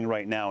marshaling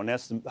right now, and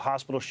that's the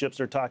hospital ships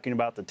they're talking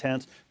about, the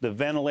tents, the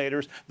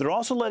ventilators. They're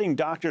also letting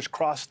doctors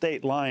cross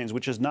state lines,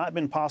 which has not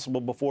been possible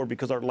before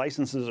because our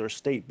licenses are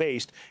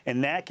state-based,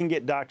 and that can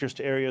get doctors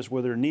to areas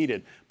where they're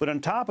needed. But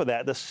on top of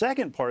that, the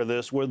second part of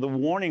this were the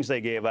warnings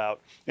they gave out.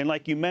 And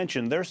like you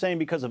mentioned, they're saying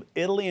because of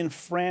Italy and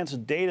France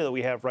data that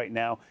we have right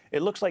now,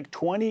 it looks like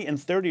 20 and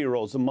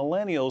 30-year-olds, the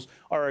millennials,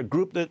 are a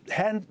group that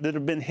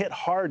have been hit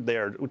hard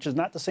there, which is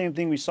not the same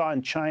thing we saw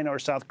in China or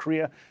South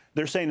Korea.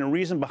 They're saying the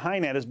reason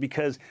behind that is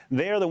because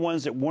they are the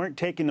ones that weren't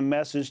taking the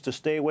message to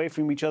stay away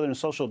from each other and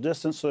social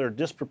distance, so they're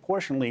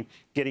disproportionately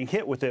getting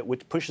hit with it,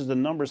 which pushes the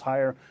numbers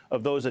higher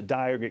of those that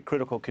die or get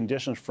critical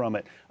conditions from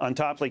it. On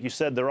top, like you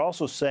said, they're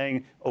also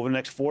saying over the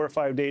next 4 or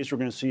 5 days, we're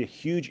going to see a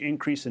huge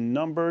increase in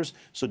numbers.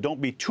 So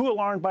don't be too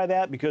alarmed by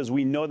that, because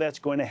we know that's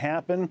going to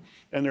happen.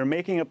 And they're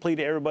making a plea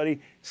to everybody: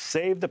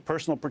 save the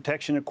personal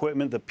protection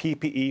equipment, the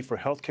PPE for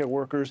healthcare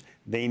workers.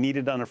 They need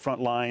it on the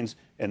front lines.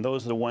 and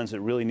those are the ones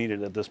that really need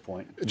it at this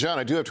point. John,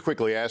 I do have to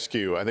quickly ask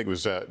you, I think it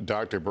was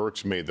Dr.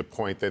 Birx made the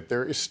point that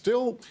there's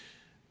still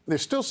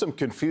some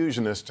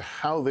confusion as to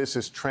how this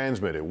is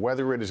transmitted,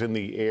 whether it is in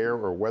the air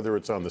or whether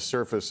it's on the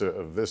surface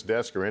of this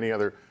desk or any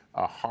other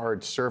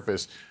hard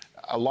surface.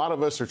 A lot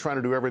of us are trying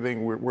to do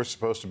everything we're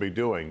supposed to be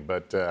doing,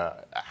 but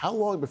how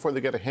long before they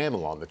get a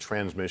handle on the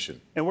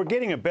transmission? And we're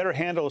getting a better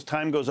handle as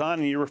time goes on,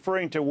 and you're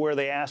referring to where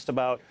they asked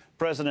about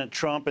President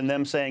Trump and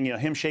them saying,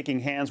 him shaking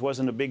hands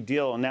wasn't a big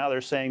deal, and now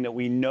they're saying that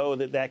we know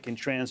that can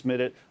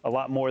transmit it a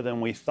lot more than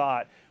we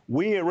thought.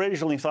 We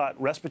originally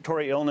thought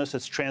respiratory illness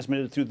is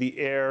transmitted through the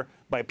air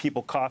by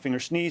people coughing or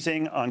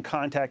sneezing on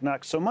contact,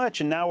 not so much.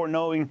 And now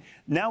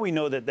we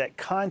know that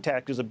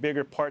contact is a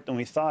bigger part than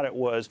we thought it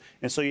was.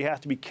 And so you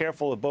have to be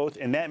careful of both.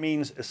 And that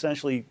means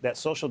essentially that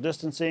social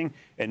distancing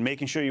and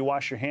making sure you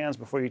wash your hands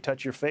before you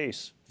touch your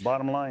face.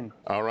 Bottom line.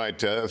 All right,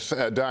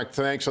 Doc,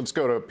 thanks. Let's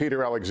go to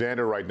Peter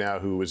Alexander right now,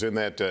 who was in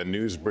that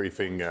news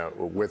briefing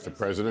with the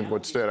president.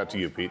 What stood out to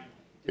you, Pete?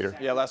 Peter?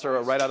 Yeah,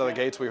 Lester, right out of the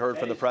gates, we heard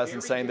from the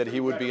president saying that he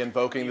would be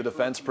invoking the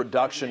Defense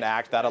Production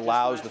Act that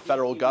allows the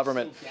federal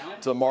government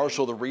to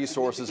marshal the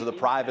resources of the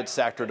private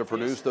sector to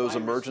produce those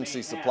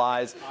emergency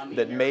supplies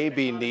that may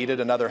be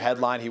needed. Another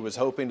headline he was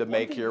hoping to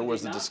make here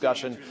was the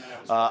discussion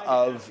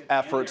of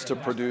efforts to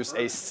produce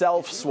a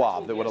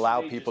self-swab that would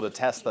allow people to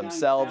test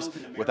themselves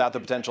without the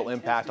potential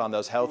impact on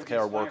those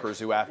healthcare workers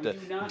who have to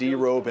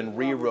derobe and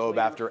re-robe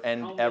after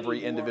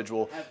every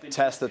individual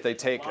test that they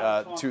take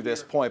to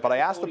this point. But I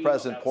asked the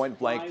president point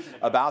blank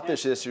about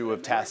this issue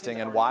of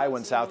testing and why,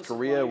 when South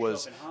Korea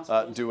was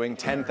doing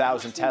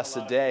 10,000 tests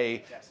a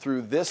day,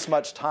 through this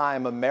much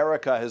time,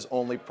 America has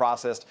only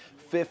processed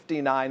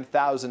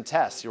 59,000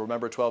 tests. You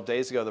remember 12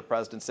 days ago, the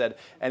president said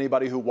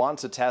anybody who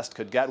wants a test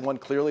could get one.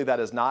 Clearly, that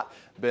has not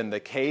been the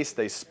case.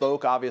 They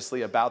spoke,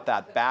 obviously, about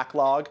that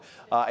backlog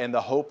and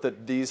the hope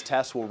that these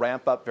tests will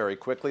ramp up very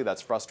quickly.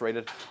 That's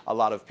frustrated a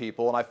lot of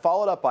people. And I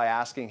followed up by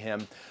asking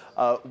him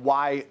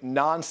why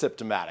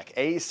non-symptomatic,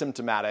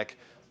 asymptomatic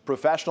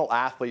professional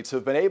athletes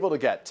have been able to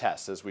get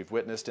tests, as we've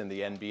witnessed in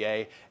the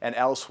NBA and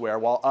elsewhere,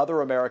 while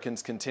other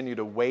Americans continue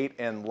to wait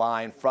in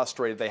line,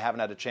 frustrated they haven't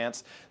had a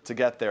chance to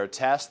get their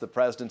test. The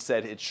president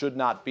said it should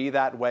not be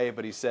that way,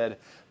 but he said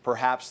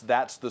perhaps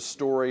that's the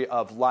story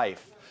of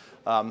life.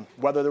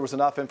 Whether there was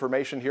enough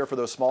information here for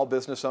those small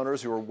business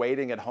owners who are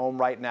waiting at home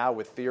right now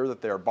with fear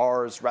that their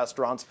bars,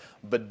 restaurants,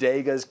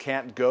 bodegas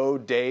can't go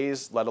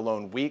days, let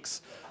alone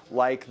weeks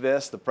like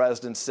this. The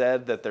president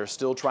said that they're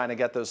still trying to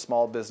get those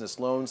small business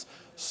loans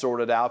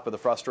sorted out, but the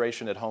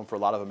frustration at home for a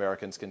lot of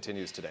Americans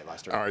continues today,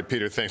 Lester. All right,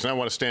 Peter, thanks. And I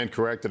want to stand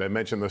corrected. I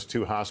mentioned those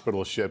 2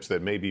 hospital ships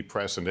that may be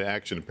pressed into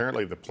action.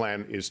 Apparently, the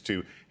plan is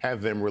to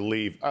have them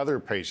relieve other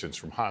patients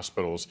from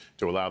hospitals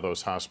to allow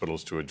those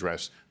hospitals to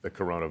address the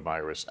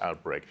coronavirus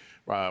outbreak.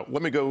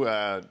 Let me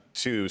go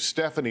to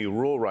Stephanie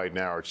Rule right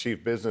now, our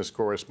chief business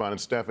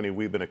correspondent. Stephanie,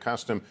 we've been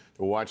accustomed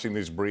to watching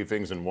these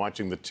briefings and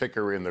watching the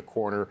ticker in the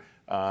corner.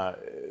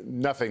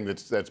 Nothing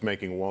that's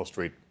making Wall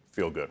Street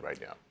feel good right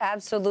now.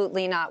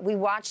 Absolutely not. We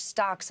watch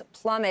stocks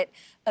plummet.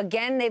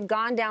 Again, they've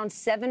gone down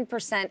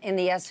 7% in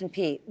the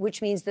S&P,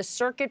 which means the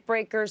circuit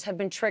breakers have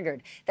been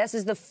triggered. This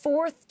is the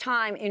 4th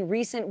time in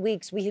recent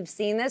weeks we have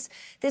seen this.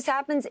 This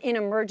happens in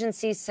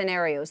emergency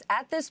scenarios.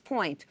 At this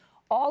point,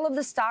 all of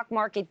the stock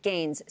market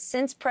gains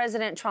since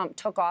President Trump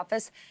took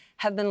office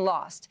have been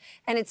lost.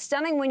 And it's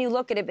stunning when you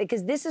look at it,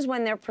 because this is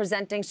when they're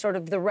presenting sort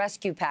of the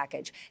rescue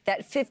package,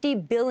 that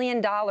 $50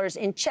 billion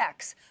in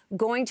checks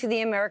going to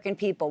the American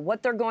people,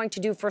 what they're going to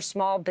do for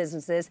small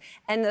businesses,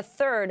 and the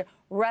third,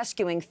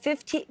 rescuing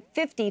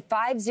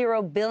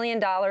 $50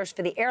 billion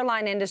for the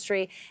airline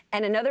industry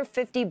and another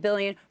 $50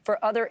 billion for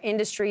other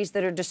industries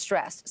that are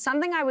distressed.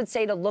 Something I would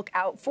say to look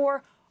out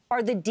for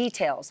are the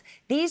details.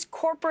 These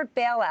corporate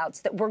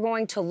bailouts that we're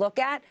going to look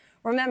at,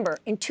 remember,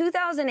 in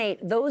 2008,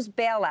 those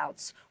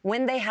bailouts,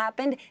 when they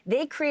happened,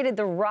 they created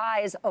the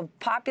rise of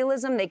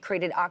populism. They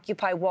created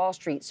Occupy Wall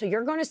Street. So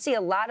you're going to see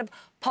a lot of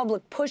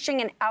public pushing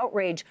and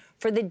outrage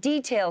for the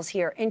details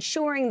here,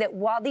 ensuring that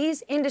while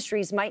these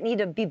industries might need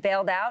to be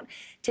bailed out,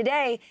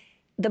 today,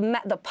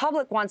 the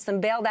public wants them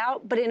bailed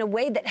out, but in a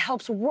way that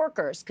helps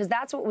workers, because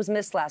that's what was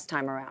missed last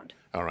time around.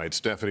 All right,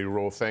 Stephanie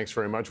Rule, thanks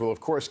very much. We'll, of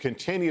course,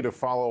 continue to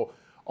follow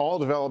all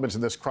developments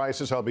in this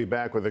crisis. I'll be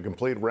back with a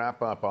complete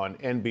wrap-up on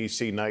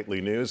NBC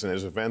Nightly News, and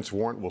as events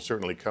warrant, we'll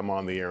certainly come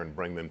on the air and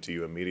bring them to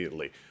you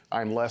immediately.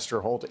 I'm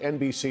Lester Holt,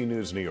 NBC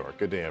News New York.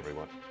 Good day,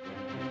 everyone.